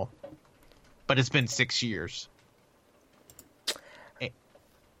now. But it's been 6 years.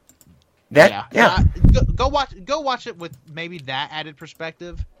 Go watch it with maybe that added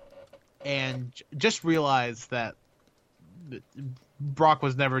perspective, and just realize that Brock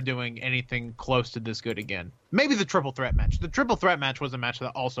was never doing anything close to this good again. Maybe the triple threat match. The triple threat match was a match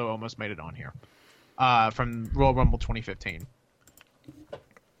that also almost made it on here, from Royal Rumble 2015.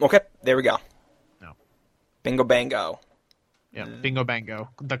 Okay, there we go. No. Bingo bango. Yeah, bingo bango.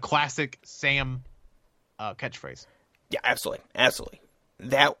 The classic Sam catchphrase. Yeah, absolutely. Absolutely.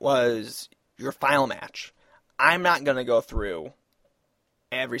 That was your final match. I'm not going to go through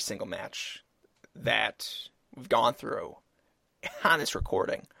every single match that we've gone through on this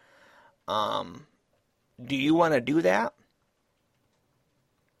recording. Do you want to do that?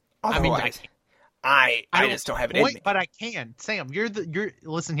 Otherwise, I just don't have it in me. But I can. Sam,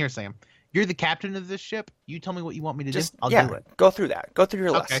 listen here, Sam. You're the captain of this ship. You tell me what you want me to do. I'll do it. Go through that. Go through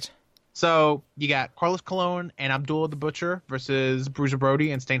your list. So you got Carlos Colon and Abdullah the Butcher versus Bruiser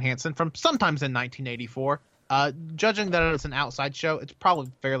Brody and Stan Hansen from sometimes in 1984. Judging that it's an outside show, it's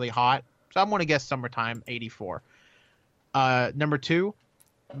probably fairly hot. So I'm going to guess summertime 84. Number 2,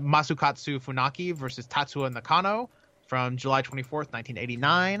 Masukatsu Funaki versus Tatsuya Nakano from July 24th,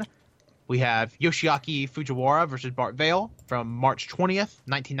 1989. We have Yoshiaki Fujiwara versus Bart Vale from March 20th,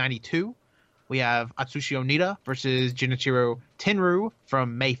 1992. We have Atsushi Onita versus Junichiro Tenryu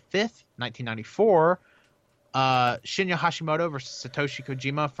from May 5th, 1994. Shinya Hashimoto versus Satoshi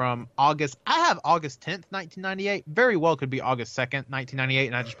Kojima from August. I have August 10th, 1998. Very well could be August 2nd, 1998,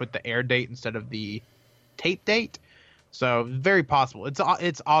 and I just put the air date instead of the tape date. So very possible.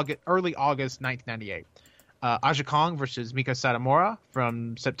 It's August, early August, 1998. Aja Kong versus Mika Satomura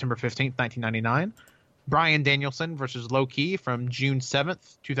from September 15th, 1999. Bryan Danielson versus Low Ki from June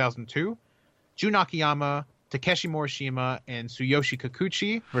 7th, 2002. Jun Akiyama, Takeshi Morishima, and Tsuyoshi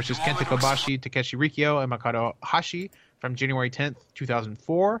Kikuchi versus Kenta Kobashi, Takeshi Rikyo, and Makoto Hashi from January 10th,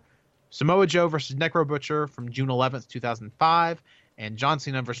 2004. Samoa Joe versus Necro Butcher from June 11th, 2005. And John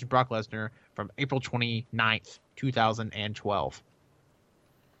Cena versus Brock Lesnar from April 29th, 2012.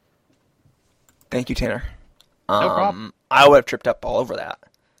 Thank you, Tanner. No problem. I would have tripped up all over that.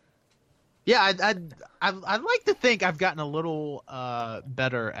 Yeah, I'd like to think I've gotten a little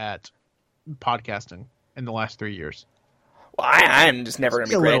better at podcasting in the last 3 years. Well, I'm just never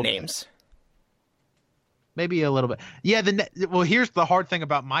going to be great at names. Maybe a little bit. Yeah, well, here's the hard thing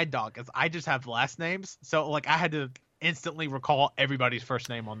about my dog is I just have last names. So, like, I had to instantly recall everybody's first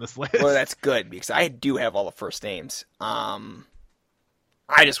name on this list. Well, that's good because I do have all the first names.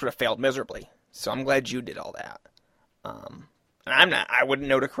 I just would have failed miserably. So I'm glad you did all that. And I wouldn't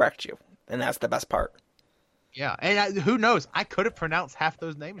know to correct you. And that's the best part. Yeah, and who knows? I could have pronounced half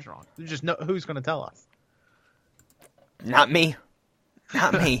those names wrong. Just who's going to tell us? Not me.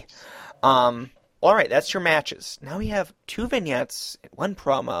 Not me. All right, that's your matches. Now we have 2 vignettes, 1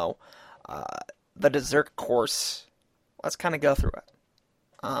 promo, the dessert course. Let's kind of go through it.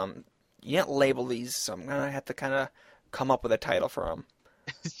 You didn't label these, so I'm going to have to kind of come up with a title for him.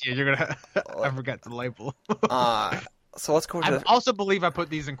 Yeah, you're gonna. I forgot to label. So let's go to. I also believe I put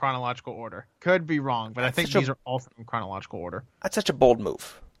these in chronological order. Could be wrong, but I think these are also in chronological order. That's such a bold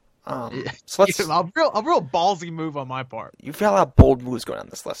move. So let's a real ballsy move on my part. You've got a lot of bold moves going on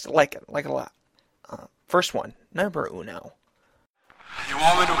this list. I like it a lot. First one, number uno. You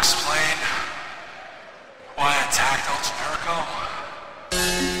want me to explain why I attacked El Generico?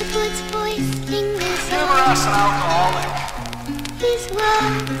 You ever asked an alcoholic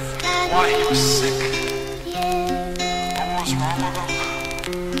why he was sick? What was wrong with him?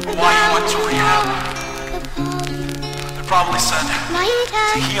 Or why he went to rehab? They probably said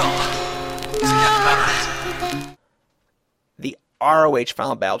to heal, to get better. The ROH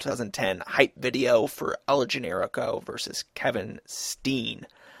Final Battle 2010 hype video for El Generico versus Kevin Steen.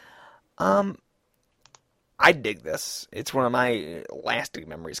 I dig this. It's one of my lasting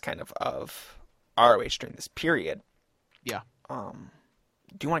memories kind of ROH during this period. Yeah. Do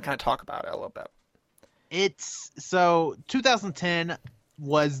you want to kind of talk about it a little bit? 2010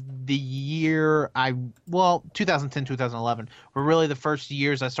 was the year 2010, 2011 were really the first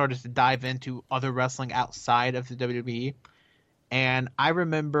years I started to dive into other wrestling outside of the WWE. And I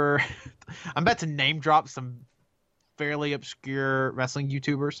remember, I'm about to name drop some fairly obscure wrestling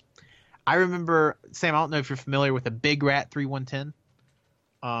YouTubers. I remember, Sam, I don't know if you're familiar with the Big Rat 3110.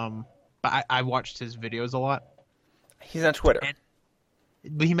 But I watched his videos a lot. He's on Twitter.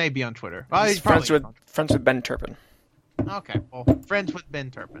 But he may be on Twitter. He's friends with Ben Turpin. Okay, well, friends with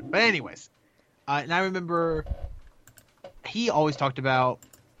Ben Turpin. But anyways, and I remember he always talked about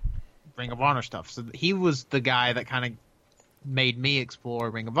Ring of Honor stuff. So he was the guy that kind of made me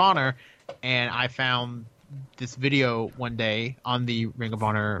explore Ring of Honor, and I found this video one day on the Ring of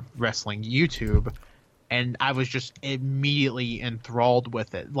Honor Wrestling YouTube, and I was just immediately enthralled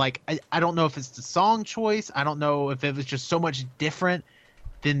with it. Like, I don't know if it's the song choice. I don't know if it was just so much different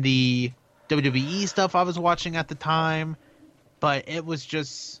than the WWE stuff I was watching at the time, but it was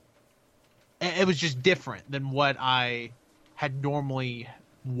just different than what I had normally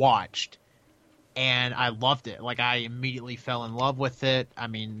watched, and I loved it. Like, I immediately fell in love with it. I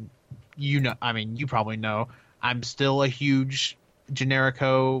mean, you probably know, I'm still a huge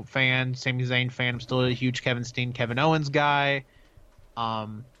Generico fan, Sami Zayn fan. I'm still a huge Kevin Steen, Kevin Owens guy.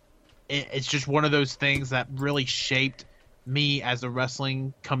 It's just one of those things that really shaped me as a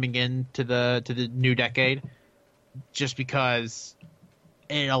wrestling coming into the new decade, just because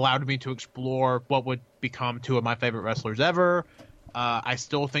it allowed me to explore what would become two of my favorite wrestlers ever. I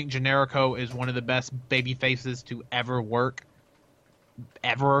still think Generico is one of the best baby faces to ever work,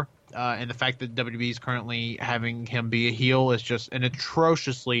 ever. And the fact that WWE is currently having him be a heel is just an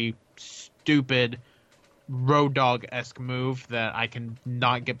atrociously stupid Road Dogg-esque move that I can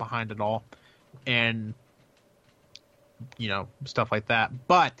not get behind at all. And, stuff like that.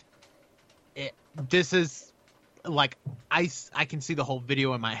 But this is, like, I can see the whole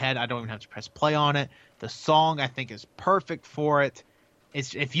video in my head. I don't even have to press play on it. The song, I think, is perfect for it.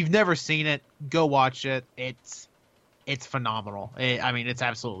 If you've never seen it, go watch it. It's phenomenal. It's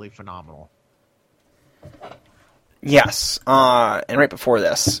absolutely phenomenal. Yes. And right before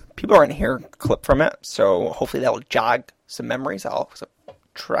this, people are going to hear a clip from it, so hopefully that will jog some memories. I'll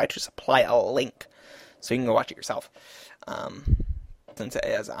try to supply a link so you can go watch it yourself, since it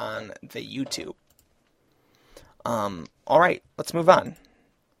is on the YouTube. All right, let's move on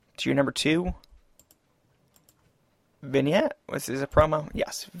to your number 2 vignette. Was this a promo?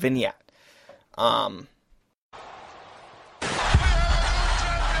 Yes, vignette. The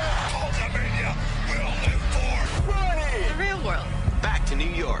real world. Back to New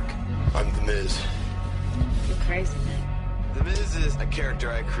York. I'm The Miz. You're crazy. The Miz is a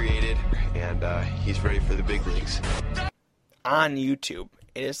character I created, and he's ready for the big leagues. On YouTube,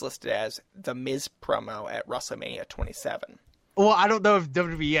 it is listed as The Miz promo at WrestleMania 27. Well, I don't know if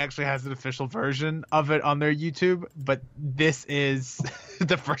WWE actually has an official version of it on their YouTube, but this is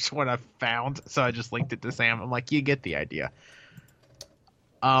the first one I've found, so I just linked it to Sam. I'm like, you get the idea.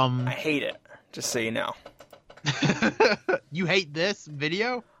 I hate it, just so you know. You hate this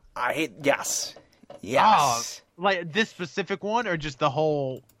video? Yes. Yes. Oh, like this specific one, or just the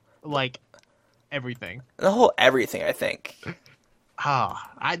whole, like, everything? The whole everything, I think.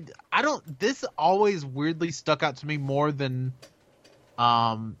 I don't. This always weirdly stuck out to me more than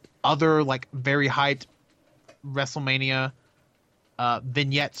other, like, very hyped WrestleMania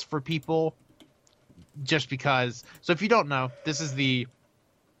vignettes for people. Just because. So if you don't know, this is the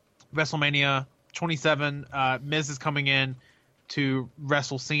WrestleMania 27. Miz is coming in to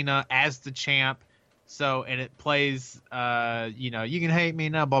wrestle Cena as the champ. So, and it plays, you can hate me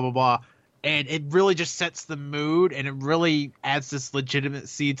now, blah, blah, blah. And it really just sets the mood, and it really adds this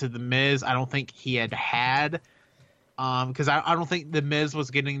legitimacy to The Miz I don't think he had. Because I don't think The Miz was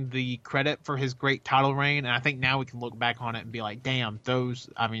getting the credit for his great title reign, and I think now we can look back on it and be like, damn, it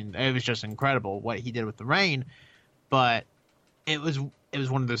was just incredible what he did with the reign. But it was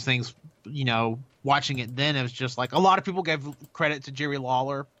one of those things, watching it then, it was just like, a lot of people gave credit to Jerry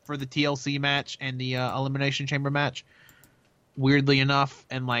Lawler for the TLC match and the Elimination Chamber match, weirdly enough,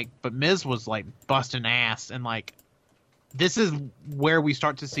 and but Miz was busting ass, and this is where we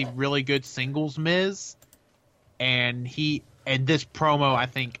start to see really good singles Miz. And this promo, I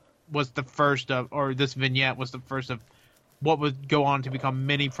think, was the first of, or this vignette was the first of what would go on to become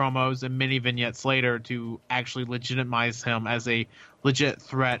many promos and many vignettes later to actually legitimize him as a legit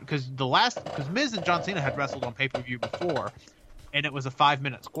threat. Because Miz and John Cena had wrestled on pay-per-view before, and it was a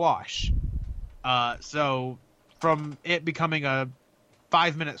 5-minute squash. So from it becoming a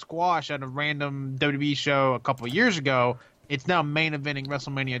 5-minute squash at a random WWE show a couple of years ago, it's now main eventing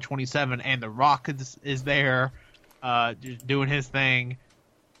WrestleMania 27, and The Rock is there. Just doing his thing.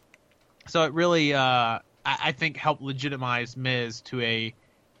 So it really, I think, helped legitimize Miz to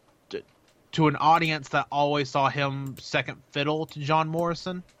an audience that always saw him second fiddle to John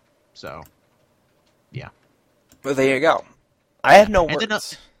Morrison. So, yeah. Well, there you go. I have no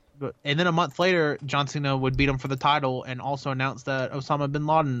words. And then a month later, John Cena would beat him for the title and also announce that Osama bin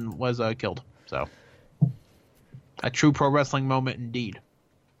Laden was killed. So, a true pro wrestling moment indeed.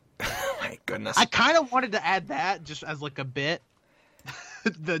 My goodness. I kind of wanted to add that just as a bit.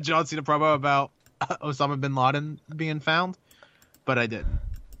 The John Cena promo about Osama bin Laden being found. But I didn't.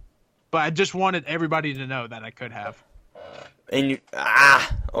 But I just wanted everybody to know that I could have. And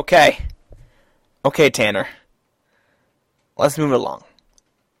okay. Okay, Tanner. Let's move along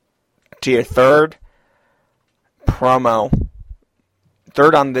to your third promo.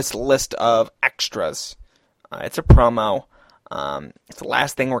 Third on this list of extras. It's a promo. It's the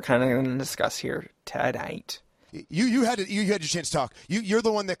last thing we're kind of going to discuss here tonight. You had your chance to talk. You're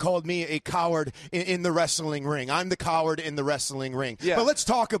the one that called me a coward in the wrestling ring. I'm the coward in the wrestling ring. Yeah. But let's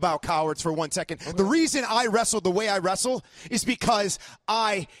talk about cowards for 1 second. Okay. The reason I wrestle the way I wrestle is because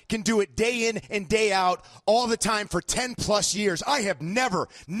I can do it day in and day out all the time for 10 plus years. I have never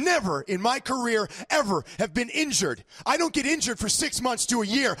in my career ever have been injured. I don't get injured for 6 months to a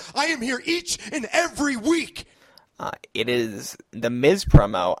year. I am here each and every week. It is the Miz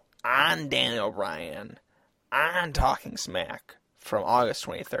promo on Daniel Bryan on Talking Smack from August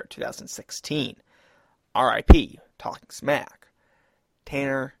 23rd, 2016. R.I.P. Talking Smack.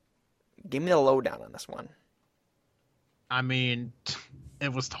 Tanner, give me the lowdown on this one. I mean,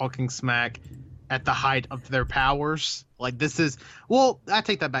 it was Talking Smack at the height of their powers. I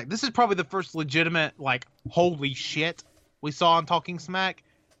take that back. This is probably the first legitimate, holy shit we saw on Talking Smack,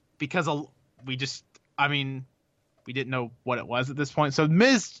 because we didn't know what it was at this point. So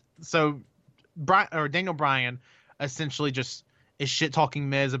Daniel Bryan essentially just is shit talking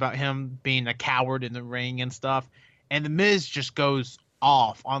Miz about him being a coward in the ring and stuff, and the Miz just goes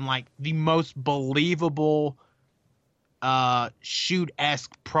off on the most believable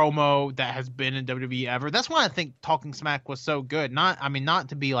shoot-esque promo that has been in WWE ever. That's why I think Talking Smack was so good. Not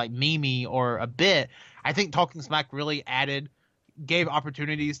to be memey or a bit. I think Talking Smack really gave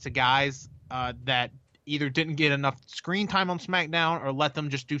opportunities to guys that either didn't get enough screen time on SmackDown or let them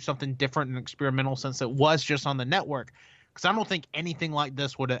just do something different and experimental since it was just on the network. Because I don't think anything like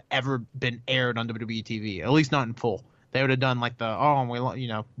this would have ever been aired on WWE TV, at least not in full. They would have done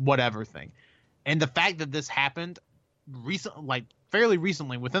whatever thing. And the fact that this happened fairly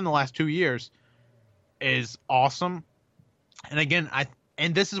recently, within the last 2 years, is awesome. And again,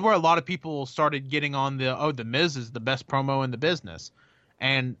 this is where a lot of people started getting on the Miz is the best promo in the business.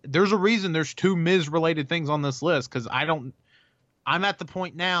 And there's a reason there's 2 Miz-related things on this list, because I'm at the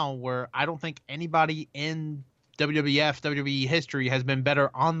point now where I don't think anybody in WWE history has been better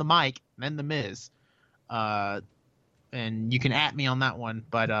on the mic than The Miz. And you can at me on that one,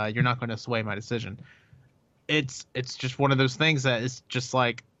 but you're not going to sway my decision. It's just one of those things that is just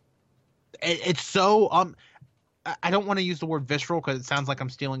it's so I don't want to use the word visceral because it sounds like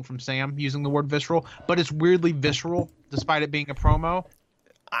I'm stealing from Sam using the word visceral, but it's weirdly visceral despite it being a promo.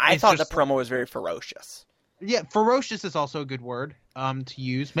 I thought the promo was very ferocious. Yeah, ferocious is also a good word to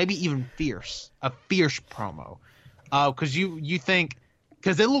use. Maybe even fierce. A fierce promo. Because you think...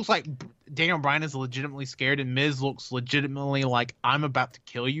 Because it looks like Daniel Bryan is legitimately scared, and Miz looks legitimately like, I'm about to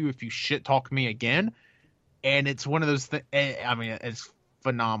kill you if you shit-talk me again. And it's one of those things... it's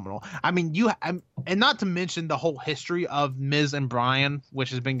phenomenal. And not to mention the whole history of Miz and Bryan, which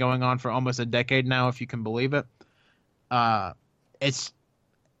has been going on for almost a decade now, if you can believe it.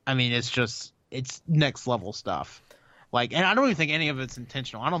 I mean, it's next level stuff. Like, and I don't even think any of it's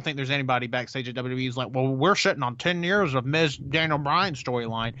intentional. I don't think there's anybody backstage at WWE who's like, well, we're sitting on 10 years of Miz Daniel Bryan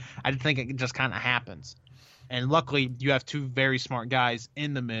storyline. I think it just kind of happens. And luckily, you have two very smart guys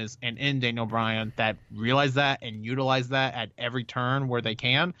in The Miz and in Daniel Bryan that realize that and utilize that at every turn where they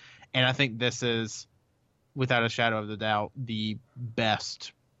can. And I think this is, without a shadow of a doubt, the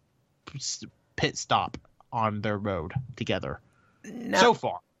best pit stop on their road together so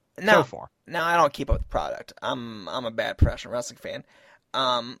far. No, I don't keep up with the product. I'm a bad professional wrestling fan.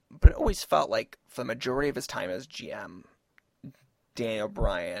 But it always felt like for the majority of his time as GM, Daniel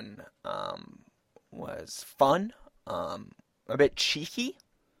Bryan was fun, a bit cheeky,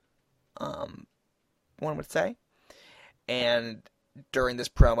 one would say. And during this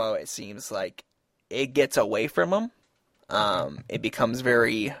promo, it seems like it gets away from him. It becomes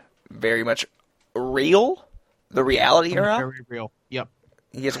very, very much real. The reality era. Very real. Yep.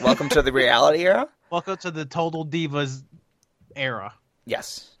 He is welcome to the reality era. Welcome to the Total Divas era.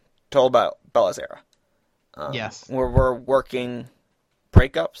 Yes. Total Bellas era. Yes. We're working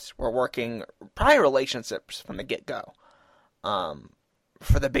breakups. We're working prior relationships from the get-go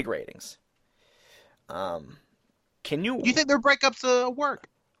for the big ratings. Can you... You think their breakups work?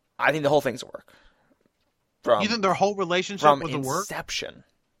 I think the whole thing's a work. You think their whole relationship was a work? From inception.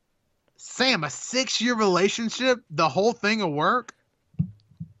 Sam, a 6-year relationship? The whole thing will work?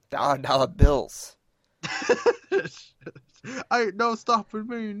 $1 bills. Ain't no stopping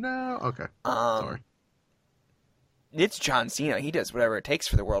me now. Okay. Sorry. It's John Cena. He does whatever it takes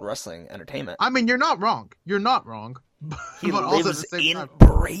for the World Wrestling Entertainment. I mean, you're not wrong. You're not wrong. He but lives also at the same time,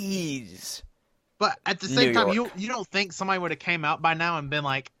 breathes. But at the same time, you don't think somebody would have came out by now and been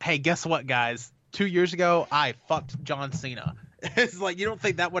like, hey, guess what, guys? 2 years ago, I fucked John Cena. It's like, you don't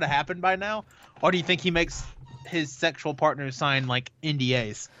think that would have happened by now? Or do you think he makes his sexual partners sign like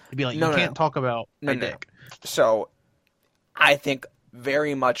NDAs to be like, you can't talk about my dick? So I think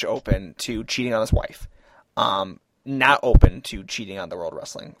very much open to cheating on his wife. Not open to cheating on the World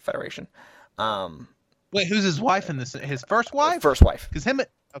Wrestling Federation. Wait, who's his wife in this? His first wife? First wife. Because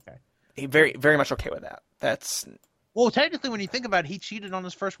okay. He very, very much okay with that. That's... Well, technically, when you think about it, he cheated on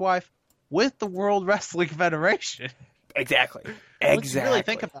his first wife with the World Wrestling Federation. Exactly. When you really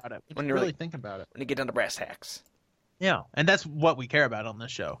think about it. When you get down to brass tacks. Yeah, and that's what we care about on this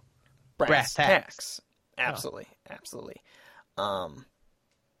show. Brass tacks. Absolutely. Oh. Absolutely.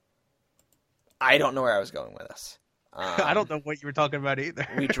 I don't know where I was going with this. I don't know what you were talking about either.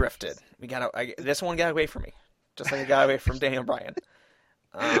 We drifted. This one got away from me. Just like it got away from Daniel Bryan.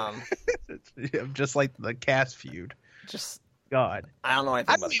 Just like the Cass feud. Just God. I don't know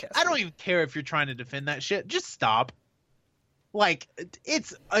anything about the Cass feud. I don't even care if you're trying to defend that shit. Just stop. Like,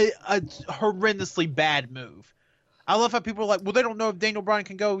 it's a horrendously bad move. I love how people are like, well, they don't know if Daniel Bryan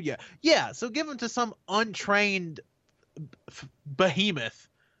can go. Yeah, so give him to some untrained behemoth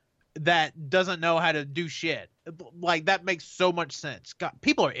that doesn't know how to do shit. Like, that makes so much sense. God,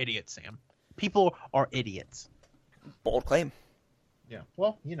 people are idiots, Sam. People are idiots. Bold claim. Yeah.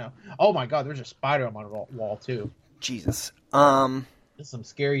 Well, Oh my God, there's a spider on my wall too. Jesus. This is some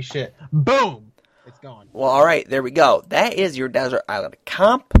scary shit. Boom. It's gone. Well, all right, there we go. That is your Desert Island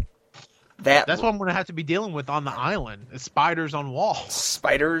comp. That's what I'm going to have to be dealing with on the island. Is spiders on walls.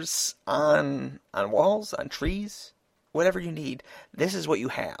 Spiders on walls, on trees, whatever you need. This is what you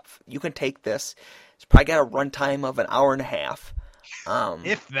have. You can take this. It's probably got a runtime of an hour and a half.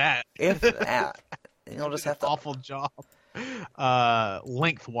 If that. If that. And you'll just have to... Awful job.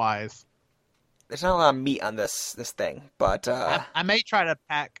 Lengthwise. There's not a lot of meat on this thing, but... I may try to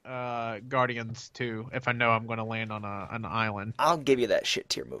pack Guardians 2 if I know I'm going to land on an island. I'll give you that shit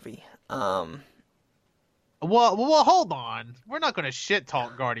tier movie. Well, hold on. We're not going to shit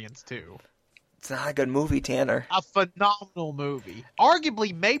talk Guardians 2. It's not a good movie, Tanner. A phenomenal movie.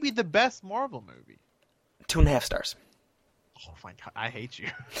 Arguably, maybe the best Marvel movie. 2.5 stars. Oh my God, I hate you.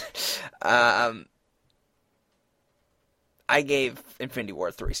 I gave Infinity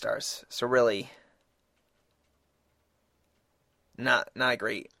War 3 stars. So really, not a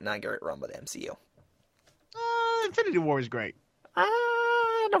great run by the MCU. Infinity War is great.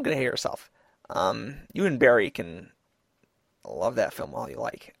 Don't get ahead of yourself. You and Barry can love that film all you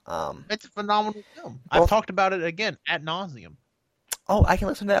like. It's a phenomenal film. I've talked about it again ad nauseum. Oh, I can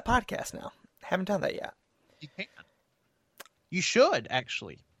listen to that podcast now. Haven't done that yet. You can. You should,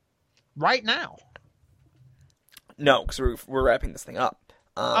 actually. Right now. No, because we're wrapping this thing up.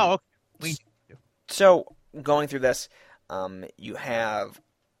 Okay. So, going through this, you have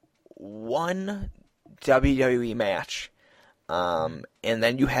one WWE match, and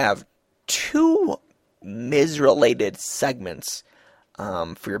then you have 2 Miz-related segments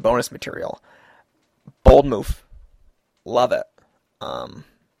for your bonus material. Bold move. Love it. A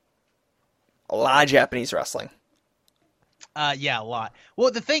lot of Japanese wrestling. Yeah, a lot.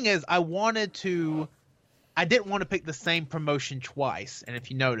 Well, the thing is, I didn't want to pick the same promotion twice, and if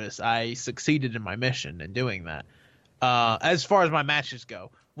you notice, I succeeded in my mission in doing that. As far as my matches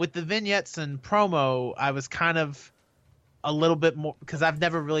go, with the vignettes and promo, I was kind of a little bit more, because I've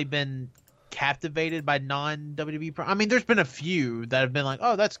never really been captivated by non-WWE I mean, there's been a few that have been like,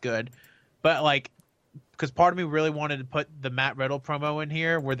 oh, that's good, but like, because part of me really wanted to put the Matt Riddle promo in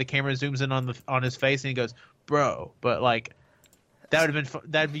here where the camera zooms in on his face and he goes, bro, but like,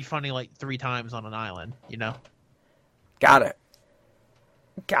 that'd be funny like 3 times on an island, you know? Got it.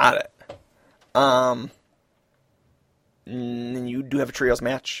 You do have a trios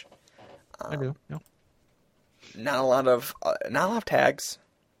match. I do. Yeah. Not a lot of tags.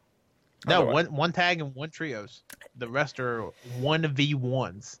 No, one tag and 1 trios. The rest are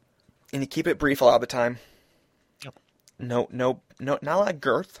 1v1s. And you keep it brief a lot of the time. Yep. No, not a lot of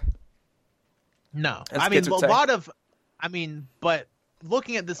girth. No, As I mean kids would a say. lot of. I mean, but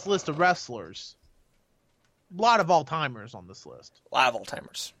looking at this list of wrestlers, a lot of all-timers on this list. A lot of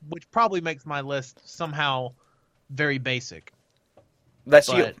all-timers. Which probably makes my list somehow very basic. That's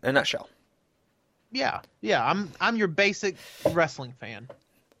you, in a nutshell. Yeah. I'm your basic wrestling fan.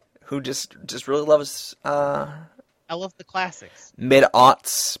 Who just really loves... I love the classics.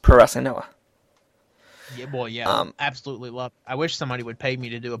 Mid-aughts Pro Wrestling Noah. Yeah, boy, yeah. Absolutely love it. I wish somebody would pay me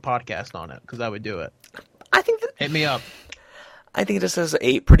to do a podcast on it, because I would do it. I think hit me up. I think this is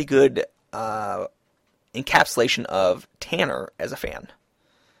a pretty good encapsulation of Tanner as a fan.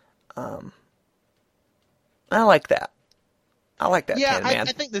 I like that. Yeah, Tanner, man.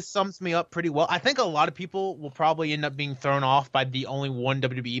 I think this sums me up pretty well. I think a lot of people will probably end up being thrown off by the only one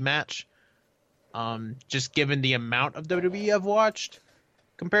WWE match. Just given the amount of WWE I've watched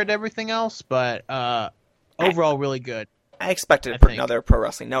compared to everything else, but overall really good. I expected another Pro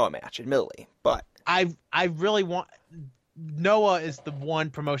Wrestling Noah match, admittedly, but I really want Noah is the one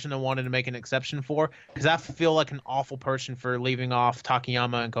promotion I wanted to make an exception for, because I feel like an awful person for leaving off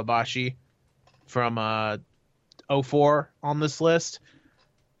Takayama and Kobashi from 04 on this list,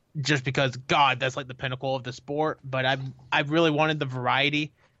 just because God, that's like the pinnacle of the sport. But I really wanted the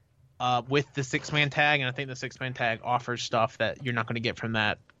variety with the 6-man tag, and I think the 6-man tag offers stuff that you're not going to get from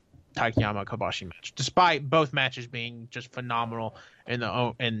that Takayama Kobashi match, despite both matches being just phenomenal in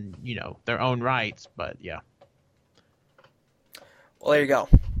their own rights. But yeah. Well, there you go.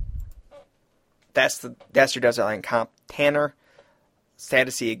 That's your Desert Island comp. Tanner, sad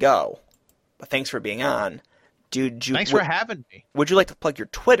to see you go, but thanks for being on. Thanks for having me. Would you like to plug your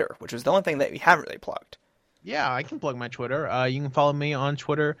Twitter, which was the only thing that you haven't really plugged? Yeah, I can plug my Twitter. You can follow me on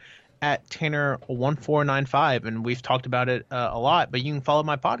Twitter at Tanner1495, and we've talked about it a lot, but you can follow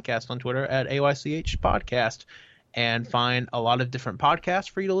my podcast on Twitter at AYCH Podcast and find a lot of different podcasts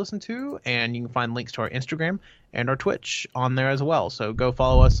for you to listen to, and you can find links to our Instagram and our Twitch on there as well. So go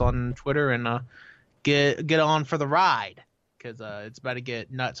follow us on Twitter and get on for the ride, because it's about to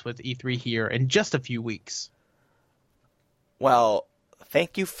get nuts with E3 here in just a few weeks. Well,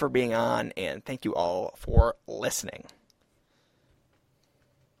 thank you for being on, and thank you all for listening.